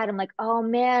in my head. I'm like, oh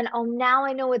man, oh, now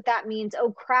I know what that means.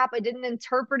 Oh crap, I didn't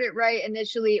interpret it right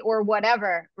initially, or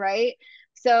whatever, right?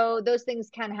 So those things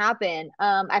can happen.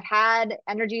 I've had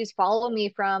energies follow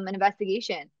me from an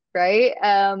investigation, right?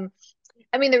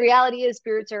 I mean, the reality is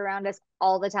spirits are around us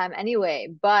all the time anyway,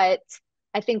 but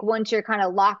I think once you're kind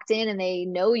of locked in and they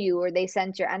know you, or they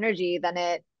sense your energy, then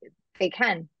they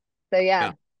can. So Yeah.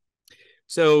 yeah.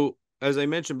 So as I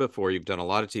mentioned before, you've done a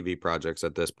lot of TV projects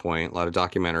at this point, a lot of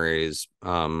documentaries,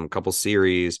 a couple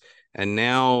series, and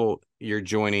now you're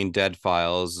joining Dead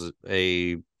Files,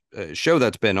 a show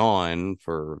that's been on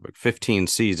for like 15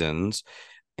 seasons.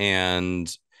 And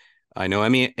I know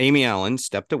Amy Allen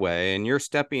stepped away, and you're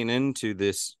stepping into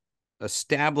this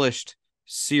established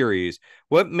series.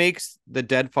 What makes the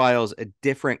Dead Files a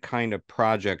different kind of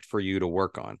project for you to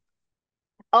work on?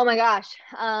 Oh my gosh.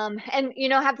 And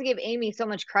I have to give Amy so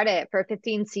much credit for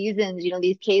 15 seasons.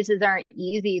 These cases aren't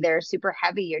easy. They're super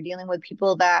heavy. You're dealing with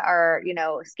people that are,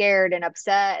 scared and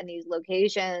upset, and these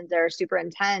locations are super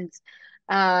intense.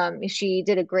 She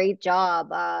did a great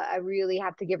job. I really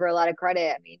have to give her a lot of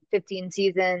credit. I mean, 15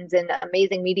 seasons and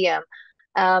amazing medium.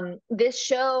 This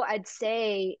show, I'd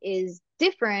say, is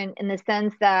different in the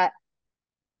sense that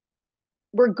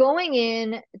we're going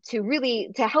in to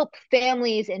really to help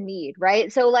families in need,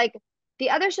 right? So like the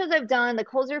other shows I've done, like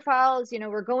Holzer Files,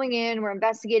 we're going in, we're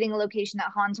investigating a location that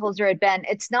Hans Holzer had been.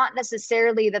 It's not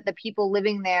necessarily that the people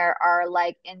living there are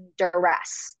like in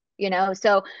duress,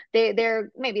 so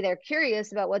they're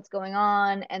curious about what's going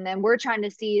on, and then we're trying to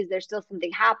see, is there still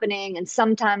something happening? And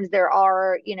sometimes there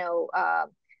are,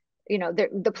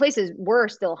 the places were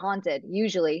still haunted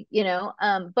usually,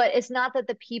 but it's not that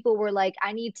the people were like,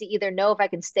 I need to either know if I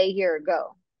can stay here or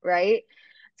go, right?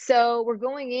 So we're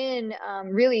going in,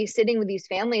 really sitting with these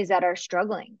families that are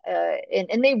struggling,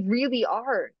 and they really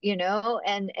are,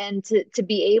 and to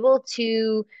be able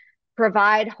to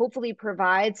hopefully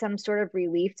provide some sort of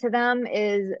relief to them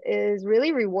is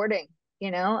really rewarding,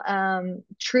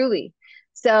 truly.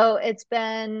 So it's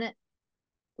been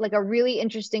like a really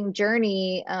interesting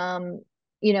journey,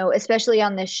 especially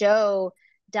on this show,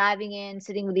 diving in,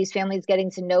 sitting with these families,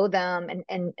 getting to know them,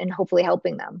 and hopefully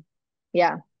helping them.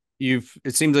 Yeah.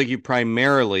 It seems like you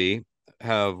primarily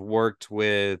have worked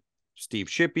with Steve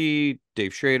Shippey,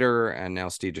 Dave Schrader, and now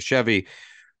Steve DiSchiavi.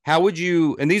 How would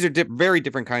you, and these are very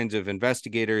different kinds of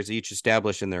investigators, each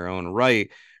established in their own right,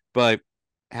 but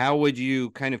how would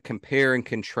you kind of compare and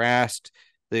contrast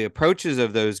the approaches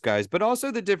of those guys, but also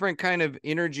the different kind of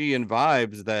energy and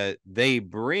vibes that they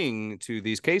bring to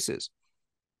these cases?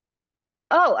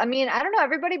 Oh, I mean, I don't know.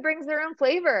 Everybody brings their own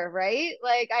flavor, right?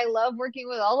 Like I love working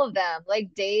with all of them.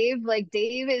 Like Dave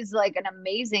is like an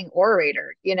amazing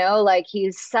orator, like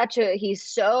he's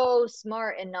so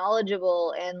smart and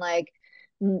knowledgeable and like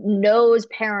knows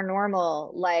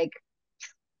paranormal. Like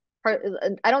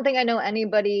I don't think I know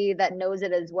anybody that knows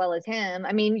it as well as him.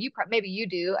 I mean, maybe you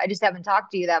do. I just haven't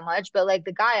talked to you that much, but like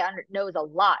the guy knows a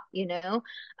lot,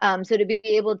 So to be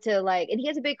able to like, and he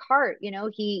has a big heart,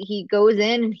 he goes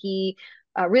in and he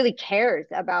really cares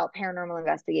about paranormal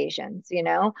investigations,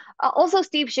 Also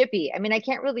Steve Shippey. I mean, I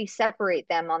can't really separate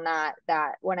them on that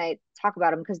when I talk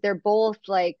about them because they're both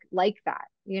like that,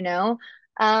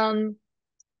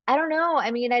 I don't know.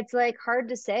 I mean, it's like hard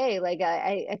to say. Like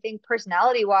I think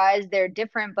personality wise, they're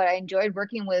different, but I enjoyed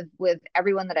working with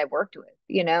everyone that I've worked with,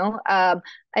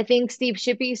 I think Steve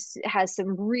Shippey has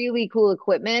some really cool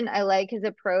equipment. I like his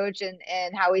approach and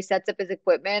how he sets up his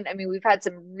equipment. I mean, we've had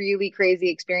some really crazy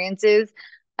experiences.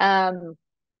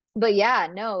 But yeah,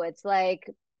 no, it's like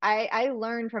I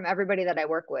learn from everybody that I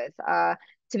work with.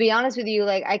 To be honest with you,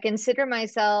 like I consider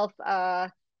myself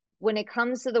when it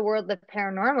comes to the world of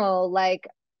paranormal, like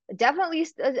definitely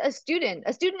a student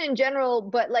in general,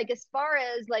 but like as far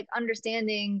as like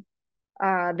understanding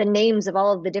the names of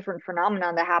all of the different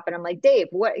phenomena that happen, I'm like, Dave,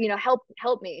 what,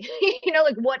 help me,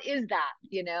 like what is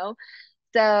that,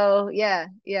 So yeah.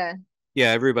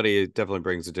 Yeah, everybody definitely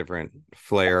brings a different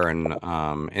flair and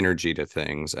energy to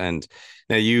things. And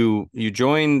now you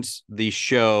joined the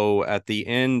show at the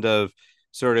end of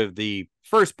sort of the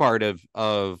first part of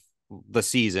the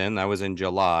season. That was in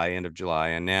July, end of July,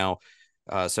 and now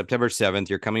September 7th,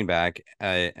 you're coming back,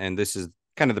 and this is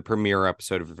kind of the premiere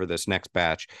episode for this next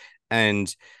batch.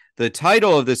 And the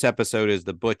title of this episode is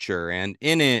The Butcher, and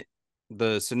in it,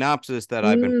 the synopsis that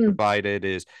I've been Mm, provided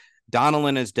is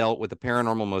Donnellan has dealt with the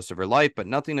paranormal most of her life, but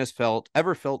nothing has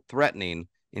ever felt threatening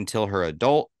until her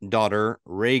adult daughter,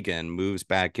 Reagan, moves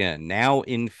back in. Now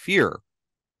in fear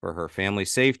for her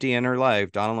family's safety and her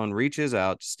life, Donnellan reaches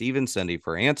out to Steve and Cindy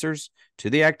for answers to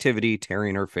the activity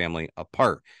tearing her family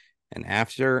apart. And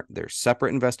after their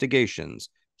separate investigations,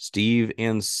 Steve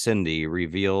and Cindy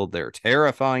revealed their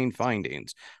terrifying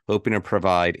findings, hoping to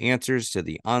provide answers to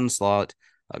the onslaught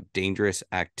of dangerous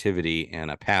activity and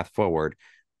a path forward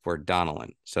for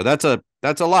Donnellan. So that's a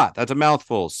lot. That's a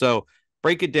mouthful. So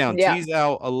break it down. yeah. Tease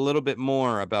out a little bit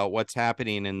more about what's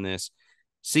happening in this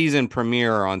season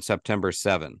premiere on September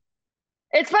 7th.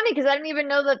 It's funny because I didn't even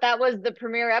know that was the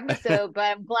premiere episode, but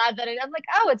I'm glad that I'm like,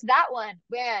 oh, it's that one.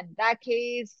 Man, that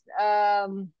case,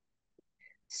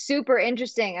 super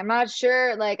interesting. I'm not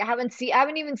sure, like I haven't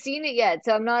even seen it yet,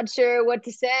 so I'm not sure what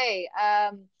to say.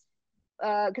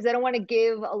 Because I don't want to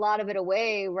give a lot of it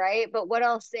away, right? But what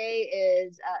I'll say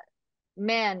is,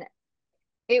 man,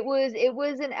 it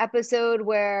was an episode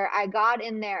where I got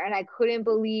in there and I couldn't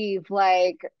believe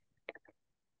like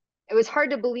it was hard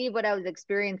to believe what I was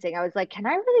experiencing. I was like, can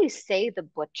I really say the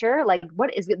butcher? Like,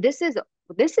 what is this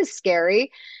is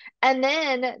scary. And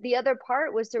then the other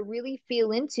part was to really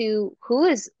feel into who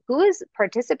is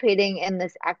participating in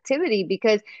this activity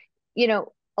because,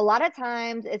 a lot of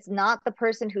times it's not the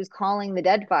person who's calling the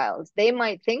dead files. They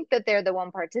might think that they're the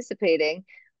one participating,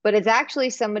 but it's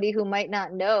actually somebody who might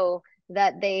not know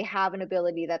that they have an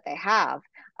ability that they have.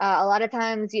 A lot of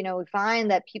times, we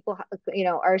find that people,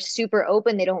 are super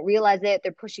open. They don't realize it.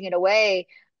 They're pushing it away.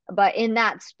 But in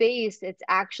that space, it's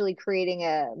actually creating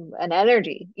an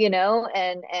energy,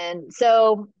 and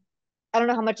so I don't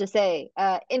know how much to say.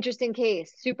 Interesting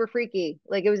case, super freaky.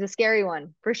 Like it was a scary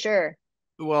one for sure.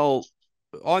 Well,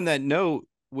 on that note,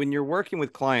 when you're working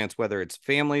with clients, whether it's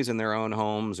families in their own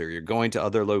homes or you're going to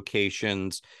other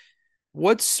locations,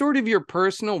 what's sort of your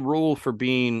personal rule for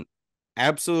being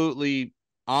absolutely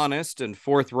honest and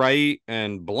forthright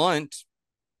and blunt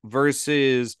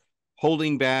versus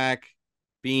holding back,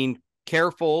 being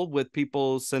careful with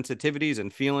people's sensitivities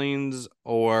and feelings,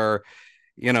 or,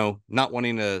 not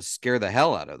wanting to scare the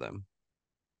hell out of them?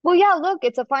 Well, yeah, look,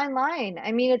 it's a fine line.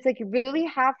 I mean, it's like you really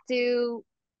have to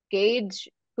gauge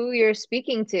who you're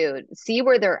speaking to, see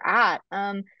where they're at.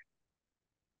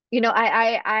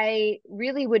 I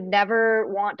really would never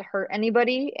want to hurt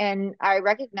anybody, and I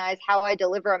recognize how I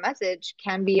deliver a message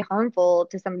can be harmful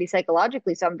to somebody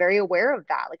psychologically. So I'm very aware of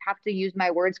that. Like, have to use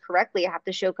my words correctly. I have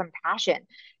to show compassion.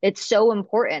 It's so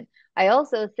important. I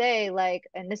also say, like,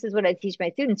 and this is what I teach my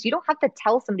students, you don't have to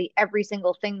tell somebody every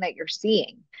single thing that you're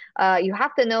seeing. You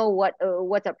have to know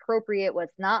what's appropriate,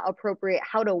 what's not appropriate,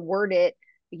 how to word it.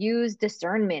 Use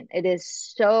discernment. It is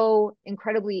so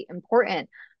incredibly important.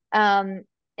 Um,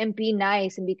 and be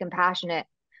nice and be compassionate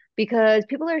because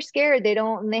people are scared. They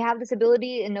have this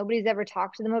ability and nobody's ever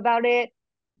talked to them about it.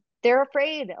 They're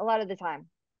afraid a lot of the time,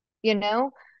 you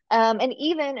know? And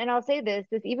I'll say this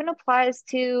even applies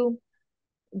to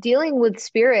dealing with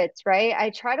spirits, right? I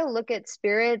try to look at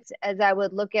spirits as I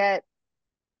would look at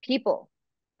people.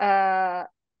 We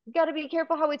got to be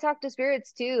careful how we talk to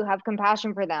spirits too. Have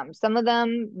compassion for them. Some of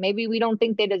them, maybe we don't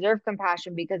think they deserve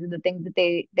compassion because of the things that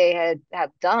they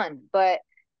have done. But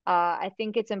I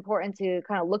think it's important to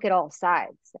kind of look at all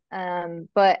sides.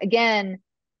 But again,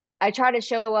 I try to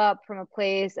show up from a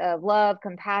place of love,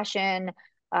 compassion,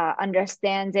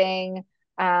 understanding.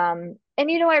 And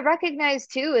I recognize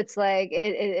too, it's like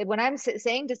when I'm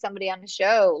saying to somebody on the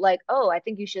show, like, oh, I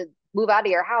think you should move out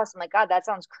of your house. I'm like, God, that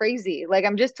sounds crazy. Like,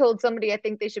 I'm just told somebody I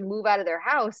think they should move out of their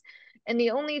house. And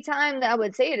the only time that I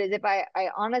would say it is if I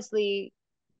honestly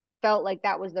felt like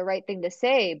that was the right thing to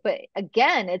say. But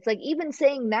again, it's like even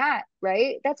saying that,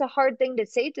 right? That's a hard thing to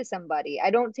say to somebody. I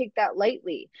don't take that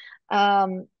lightly.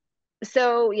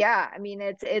 So yeah, I mean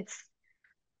it's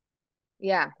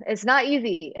yeah, it's not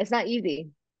easy. It's not easy.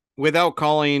 Without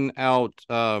calling out,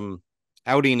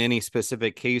 outing any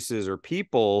specific cases or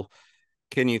people,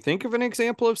 can you think of an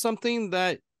example of something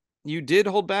that you did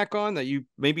hold back on, that you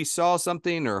maybe saw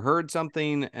something or heard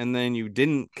something and then you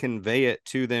didn't convey it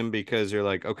to them because you're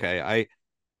like, okay,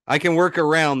 I can work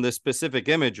around this specific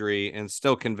imagery and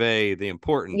still convey the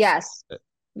importance Yes. of it?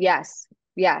 Yes.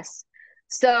 Yes.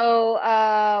 So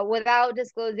without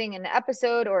disclosing an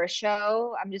episode or a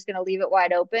show, I'm just gonna leave it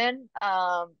wide open.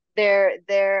 There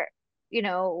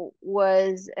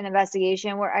was an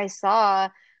investigation where I saw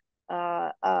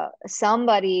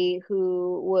somebody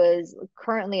who was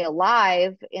currently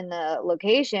alive in the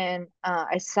location.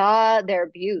 I saw their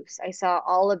abuse. I saw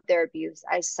all of their abuse.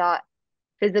 I saw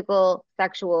physical,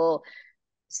 sexual,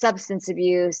 substance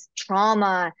abuse,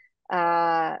 trauma,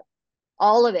 uh,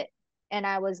 all of it. And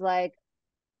I was like,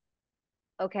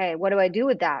 okay, what do I do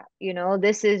with that?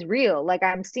 This is real. Like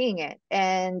I'm seeing it.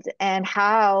 And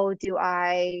how do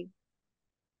I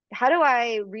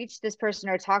reach this person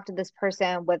or talk to this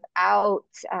person without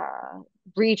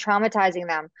re-traumatizing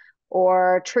them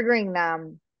or triggering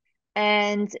them?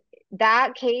 And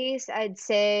that case, I'd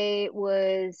say,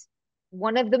 was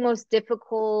one of the most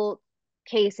difficult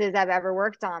cases I've ever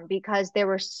worked on because there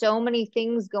were so many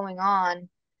things going on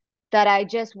that I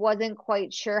just wasn't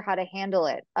quite sure how to handle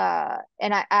it.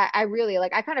 And I really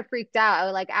like I kind of freaked out. I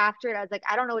was like after it, I was like,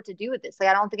 I don't know what to do with this. Like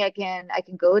I don't think I can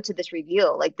go to this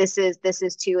reveal. Like this is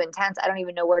too intense. I don't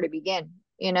even know where to begin,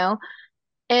 you know?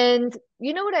 And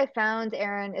you know what I found,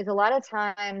 Aaron, is a lot of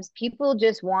times people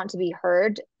just want to be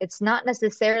heard. It's not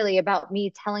necessarily about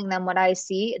me telling them what I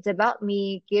see. It's about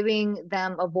me giving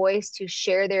them a voice to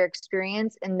share their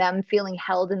experience and them feeling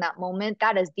held in that moment.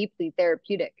 That is deeply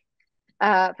therapeutic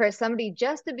for somebody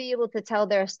just to be able to tell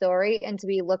their story and to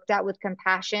be looked at with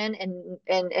compassion and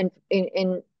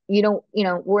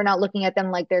we're not looking at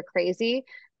them like they're crazy.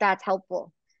 That's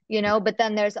helpful. But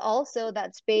then there's also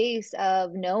that space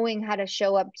of knowing how to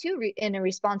show up in a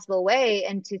responsible way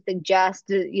and to suggest,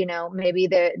 maybe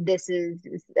this is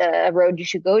a road you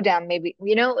should go down, maybe,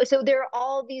 so there are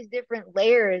all these different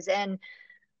layers and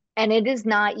it is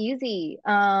not easy.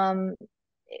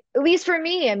 At least for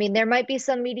me. I mean, there might be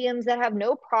some mediums that have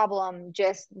no problem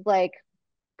just like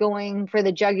going for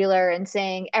the jugular and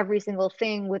saying every single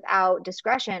thing without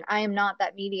discretion. I am not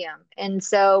that medium. And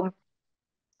so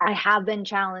I have been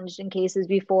challenged in cases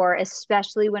before,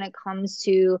 especially when it comes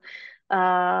to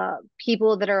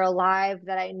people that are alive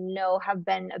that I know have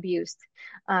been abused.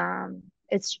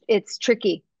 It's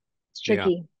tricky. It's Yeah.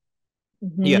 tricky.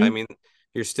 Yeah, I Hmm. mean,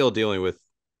 you're still dealing with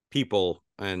people,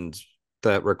 and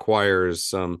that requires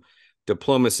some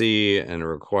diplomacy and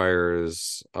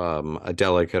requires a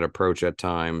delicate approach at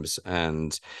times.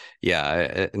 And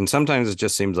yeah, and sometimes it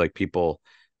just seems like people,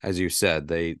 as you said,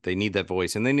 they need that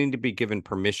voice, and they need to be given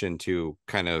permission to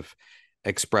kind of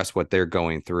express what they're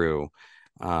going through.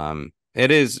 It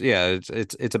is, yeah,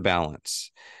 it's a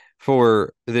balance.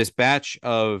 For this batch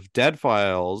of Dead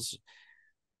Files,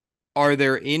 are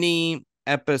there any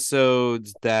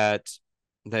episodes that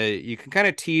you can kind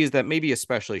of tease that maybe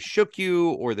especially shook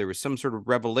you, or there was some sort of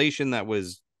revelation that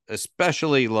was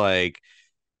especially like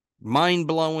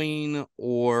mind-blowing,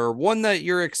 or one that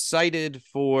you're excited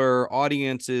for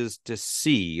audiences to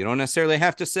see? You don't necessarily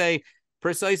have to say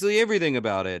precisely everything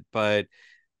about it, but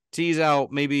tease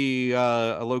out maybe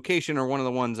a location or one of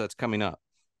the ones that's coming up.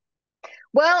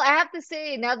 Well, I have to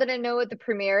say, now that I know what the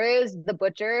premiere is, The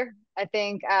Butcher, I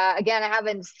think again, I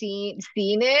haven't seen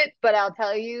it, but I'll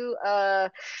tell you,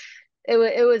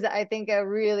 it was I think a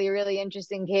really really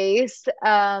interesting case.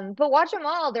 But watch them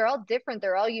all; they're all different,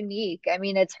 they're all unique. I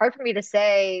mean, it's hard for me to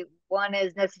say one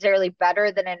is necessarily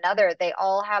better than another. They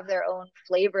all have their own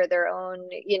flavor, their own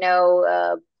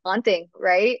haunting,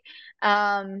 right?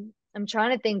 I'm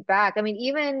trying to think back. I mean,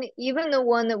 even the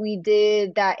one that we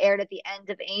did that aired at the end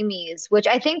of Amy's, which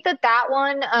I think that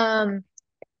one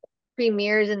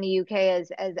premieres in the UK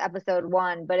as episode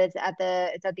one, but it's at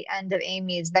the end of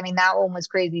Amy's. I mean, that one was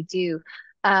crazy too.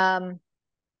 Um,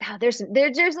 there's a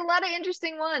lot of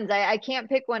interesting ones. I can't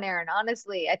pick one, Aaron.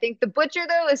 Honestly, I think The Butcher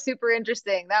though is super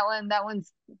interesting. That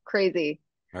one's crazy.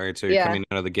 All right, so you're Yeah. coming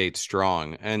out of the gate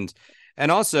strong. And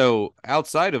also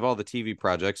outside of all the TV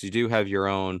projects, you do have your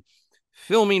own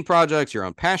filming projects, your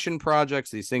own passion projects,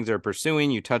 these things are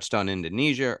pursuing. You touched on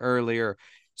Indonesia earlier.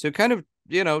 So kind of,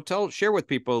 share with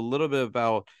people a little bit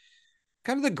about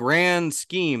kind of the grand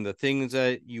scheme, the things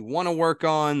that you want to work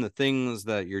on, the things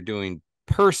that you're doing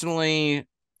personally,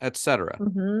 etc.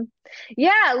 Hmm.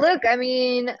 Yeah, look, I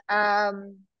mean,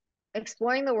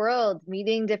 exploring the world,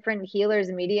 meeting different healers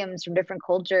and mediums from different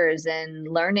cultures and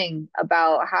learning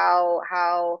about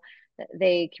how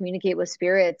they communicate with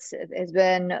spirits has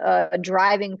been a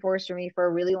driving force for me for a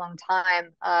really long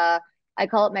time. I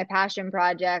call it my passion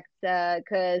project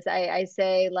because I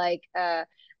say like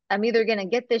I'm either gonna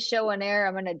get this show on air,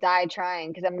 I'm gonna die trying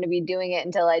because I'm gonna be doing it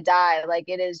until I die. Like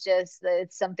it is just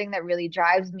it's something that really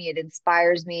drives me. It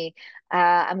inspires me.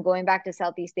 I'm going back to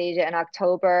Southeast Asia in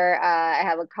October. I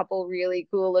have a couple really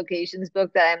cool locations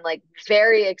booked that I'm like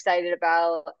very excited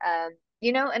about.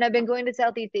 And I've been going to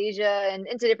Southeast Asia and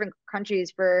into different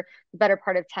countries for the better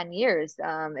part of 10 years.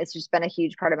 It's just been a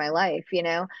huge part of my life.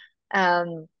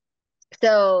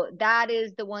 So that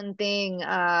is the one thing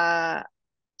I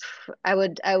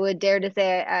would dare to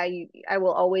say I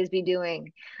will always be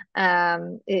doing.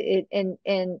 And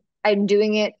I'm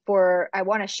doing it for I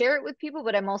want to share it with people,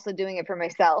 but I'm also doing it for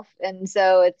myself. And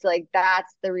so it's like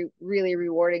that's the really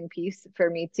rewarding piece for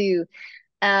me too.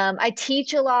 I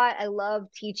teach a lot. I love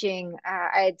teaching.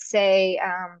 I'd say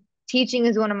teaching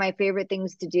is one of my favorite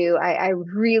things to do. I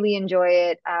really enjoy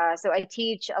it. So I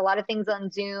teach a lot of things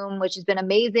on Zoom, which has been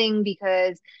amazing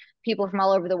because people from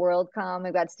all over the world come.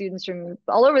 I've got students from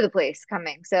all over the place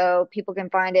coming. So people can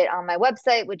find it on my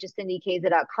website, which is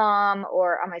cindykaza.com,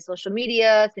 or on my social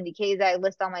media, Cindy Kaza. I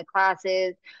list all my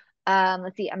classes.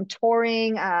 Let's see, I'm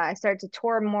touring. I start to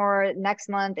tour more next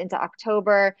month into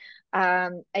October.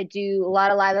 I do a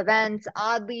lot of live events,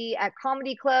 oddly, at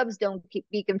comedy clubs. Don't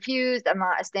be confused. I'm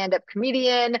not a stand-up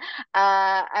comedian.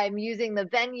 I'm using the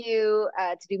venue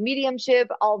to do mediumship,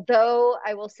 although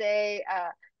I will say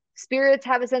spirits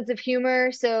have a sense of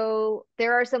humor, so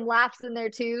there are some laughs in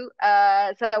there too.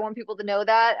 So I want people to know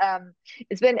that.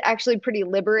 It's been actually pretty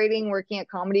liberating working at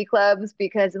comedy clubs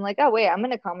because I'm like, oh wait, I'm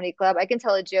in a comedy club. I can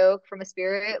tell a joke from a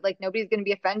spirit. Like nobody's going to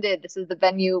be offended. This is the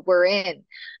venue we're in.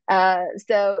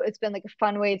 So it's been like a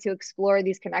fun way to explore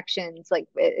these connections. Like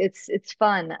it's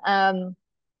fun. And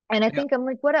I Yeah. think I'm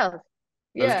like, what else?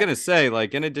 I was Yeah. gonna say,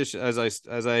 like, in addition,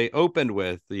 as I opened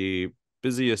with the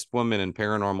busiest woman in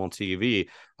paranormal TV,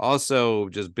 also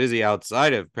just busy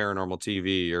outside of paranormal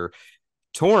TV. You're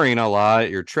touring a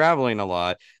lot, you're traveling a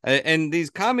lot, and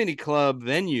these comedy club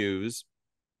venues,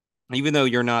 even though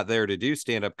you're not there to do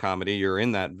stand-up comedy, you're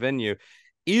in that venue.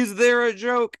 Is there a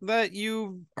joke that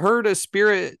you've heard a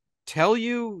spirit tell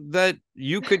you that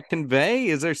you could convey?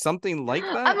 Is there something like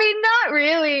I that? mean, not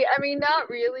really. I mean, not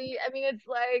really. I mean, it's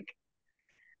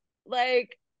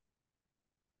like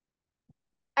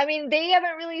I mean, they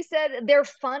haven't really said they're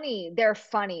funny. They're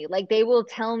funny. Like they will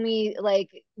tell me like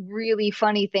really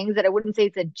funny things that I wouldn't say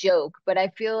it's a joke, but I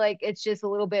feel like it's just a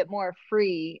little bit more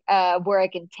free, where I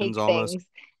can take Almost. things.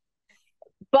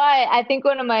 But I think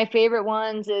one of my favorite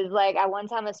ones is like at one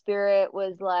time a spirit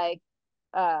was like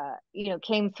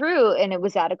came through and it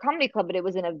was at a comedy club, but it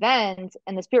was an event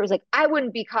and the spirit was like, I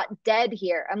wouldn't be caught dead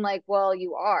here. I'm like, well,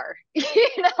 you are. Here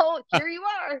you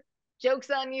are. Joke's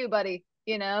on you, buddy.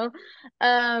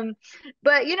 Um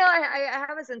but I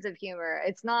have a sense of humor.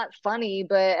 It's not funny,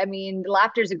 but I mean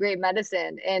laughter is a great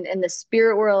medicine, and in the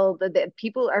spirit world the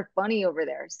people are funny over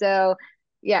there. So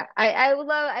yeah, I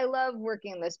love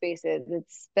working in those spaces.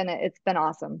 It's been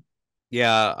awesome.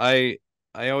 Yeah, I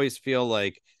always feel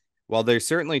like while there's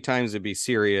certainly times to be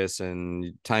serious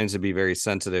and times to be very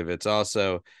sensitive, it's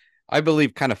also, I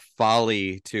believe, kind of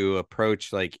folly to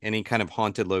approach like any kind of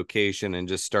haunted location and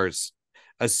just starts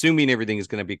assuming everything is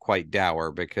going to be quite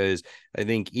dour, because I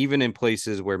think even in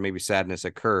places where maybe sadness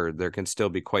occurred, there can still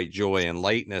be quite joy and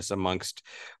lightness amongst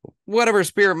whatever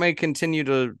spirit may continue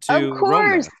Of to roam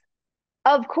course. there.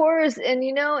 Of course. And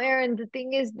Aaron, the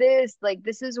thing is this, like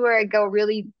this is where I go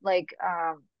really like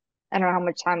I don't know how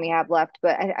much time we have left,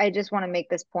 but I just want to make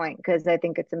this point because I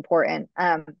think it's important.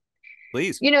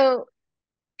 Please. You know,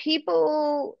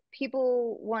 people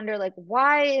wonder like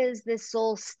why is this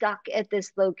soul stuck at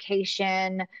this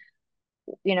location,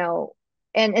 you know,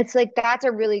 and it's like that's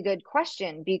a really good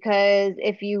question because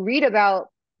if you read about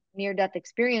near death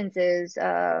experiences,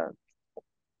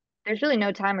 there's really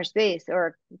no time or space,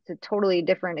 or it's a totally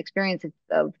different experience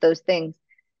of those things.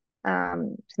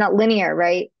 It's not linear,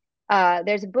 right?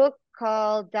 There's a book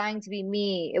called Dying to Be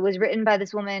Me. It was written by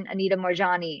this woman, Anita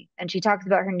Morjani, and she talks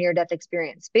about her near-death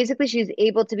experience. Basically, she's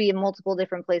able to be in multiple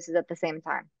different places at the same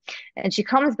time. And she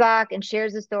comes back and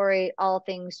shares the story, all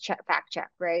things fact check,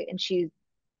 right? And she's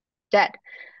dead.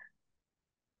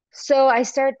 So I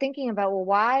started thinking about, well,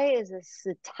 why is this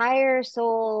entire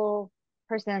soul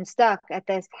person stuck at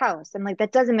this house? I'm like,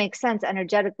 that doesn't make sense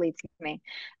energetically to me.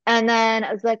 And then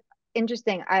I was like,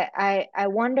 interesting. I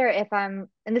wonder if and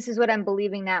this is what I'm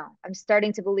believing now. I'm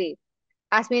starting to believe.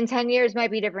 Ask me in 10 years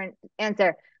might be different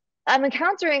answer. I'm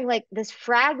encountering like this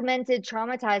fragmented,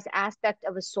 traumatized aspect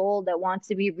of a soul that wants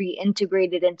to be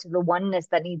reintegrated into the oneness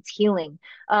that needs healing.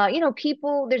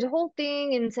 People, there's a whole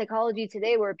thing in psychology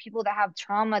today where people that have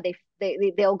trauma,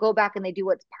 they'll go back and they do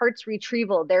what's parts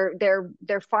retrieval.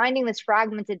 They're finding this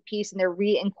fragmented piece and they're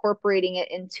reincorporating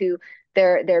it into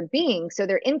their being. So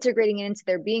they're integrating it into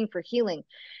their being for healing.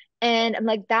 And I'm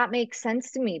like, that makes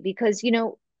sense to me because,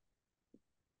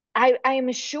 I am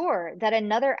sure that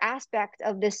another aspect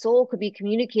of this soul could be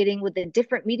communicating with a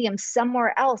different medium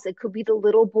somewhere else. It could be the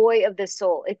little boy of this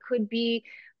soul. It could be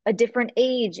a different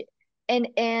age. And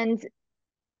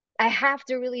I have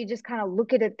to really just kind of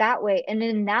look at it that way. And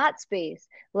in that space,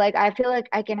 like I feel like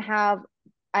I can have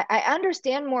I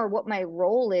understand more what my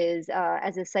role is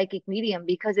as a psychic medium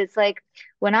because it's like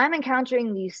when I'm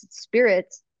encountering these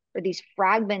spirits or these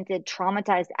fragmented,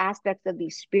 traumatized aspects of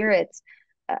these spirits,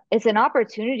 it's an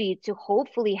opportunity to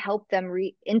hopefully help them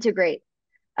reintegrate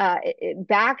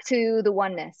back to the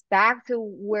oneness, back to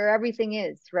where everything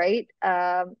is, right?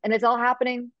 And it's all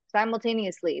happening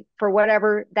simultaneously for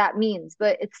whatever that means.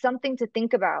 But it's something to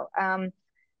think about.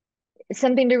 It's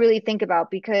something to really think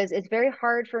about because it's very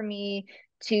hard for me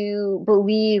to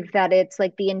believe that it's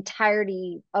like the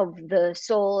entirety of the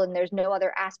soul and there's no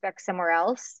other aspect somewhere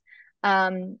else.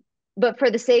 Um, but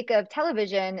for the sake of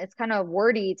television, it's kind of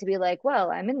wordy to be like, well,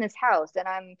 I'm in this house and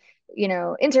I'm,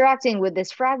 interacting with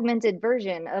this fragmented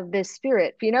version of this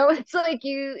spirit. It's like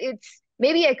it's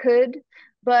maybe I could,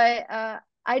 but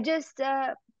I just,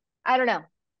 I don't know.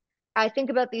 I think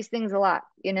about these things a lot.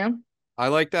 I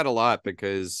like that a lot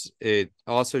because it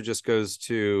also just goes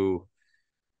to,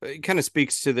 it kind of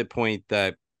speaks to the point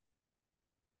that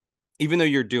even though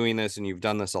you're doing this and you've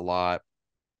done this a lot,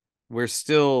 we're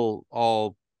still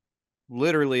all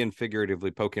literally and figuratively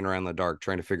poking around in the dark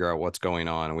trying to figure out what's going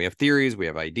on. And we have theories, we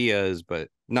have ideas, but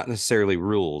not necessarily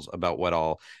rules about what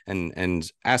all, and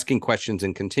asking questions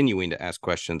and continuing to ask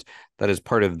questions. That is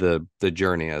part of the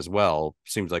journey as well,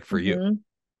 seems like, for you.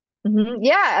 Hmm.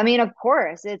 Yeah, I mean, of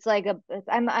course, it's like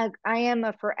I am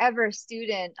a forever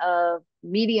student of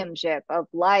mediumship, of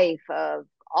life, of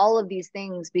all of these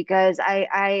things because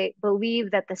I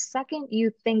believe that the second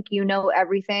you think you know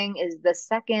everything is the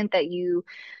second that you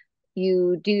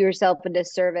do yourself a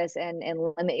disservice and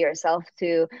limit yourself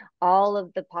to all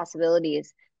of the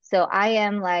possibilities. So I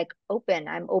am like open.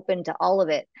 I'm open to all of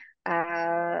it.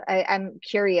 I'm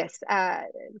curious.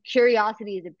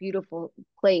 Curiosity is a beautiful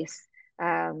place.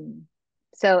 Um,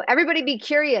 so everybody be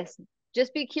curious.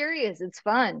 Just be curious. It's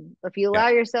fun. If you Yeah. allow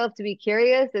yourself to be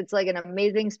curious, it's like an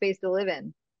amazing space to live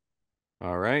in.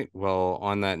 All right. Well,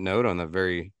 on that note, on the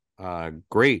very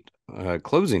great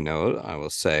closing note, I will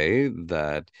say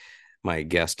that my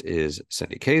guest is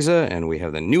Cindy Kaza, and we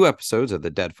have the new episodes of The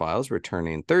Dead Files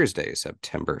returning Thursday,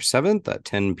 September 7th at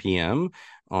 10 p.m.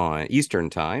 on Eastern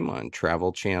Time on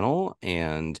Travel Channel,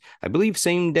 and I believe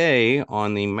same day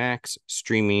on the Max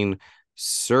streaming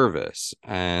service.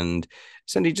 And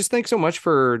Cindy, just thanks so much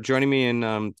for joining me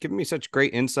and giving me such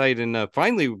great insight and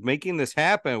finally making this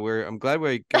happen. I'm glad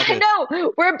we got I to.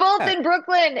 know. We're both Yeah, in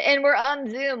Brooklyn and we're on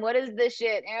Zoom. What is this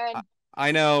shit, I Aaron?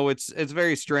 I know it's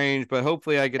very strange, but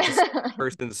hopefully I get to see you in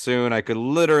person soon. I could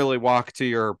literally walk to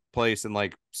your place in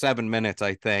like 7 minutes,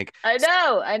 I think. I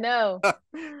know. I know.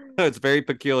 It's very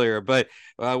peculiar, but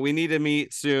we need to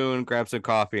meet soon, grab some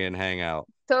coffee, and hang out.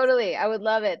 Totally. I would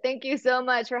love it. Thank you so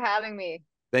much for having me.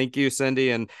 Thank you,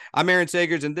 Cindy. And I'm Aaron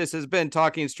Sagers, and this has been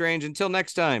Talking Strange. Until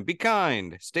next time, be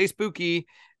kind, stay spooky,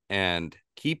 and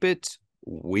keep it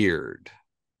weird.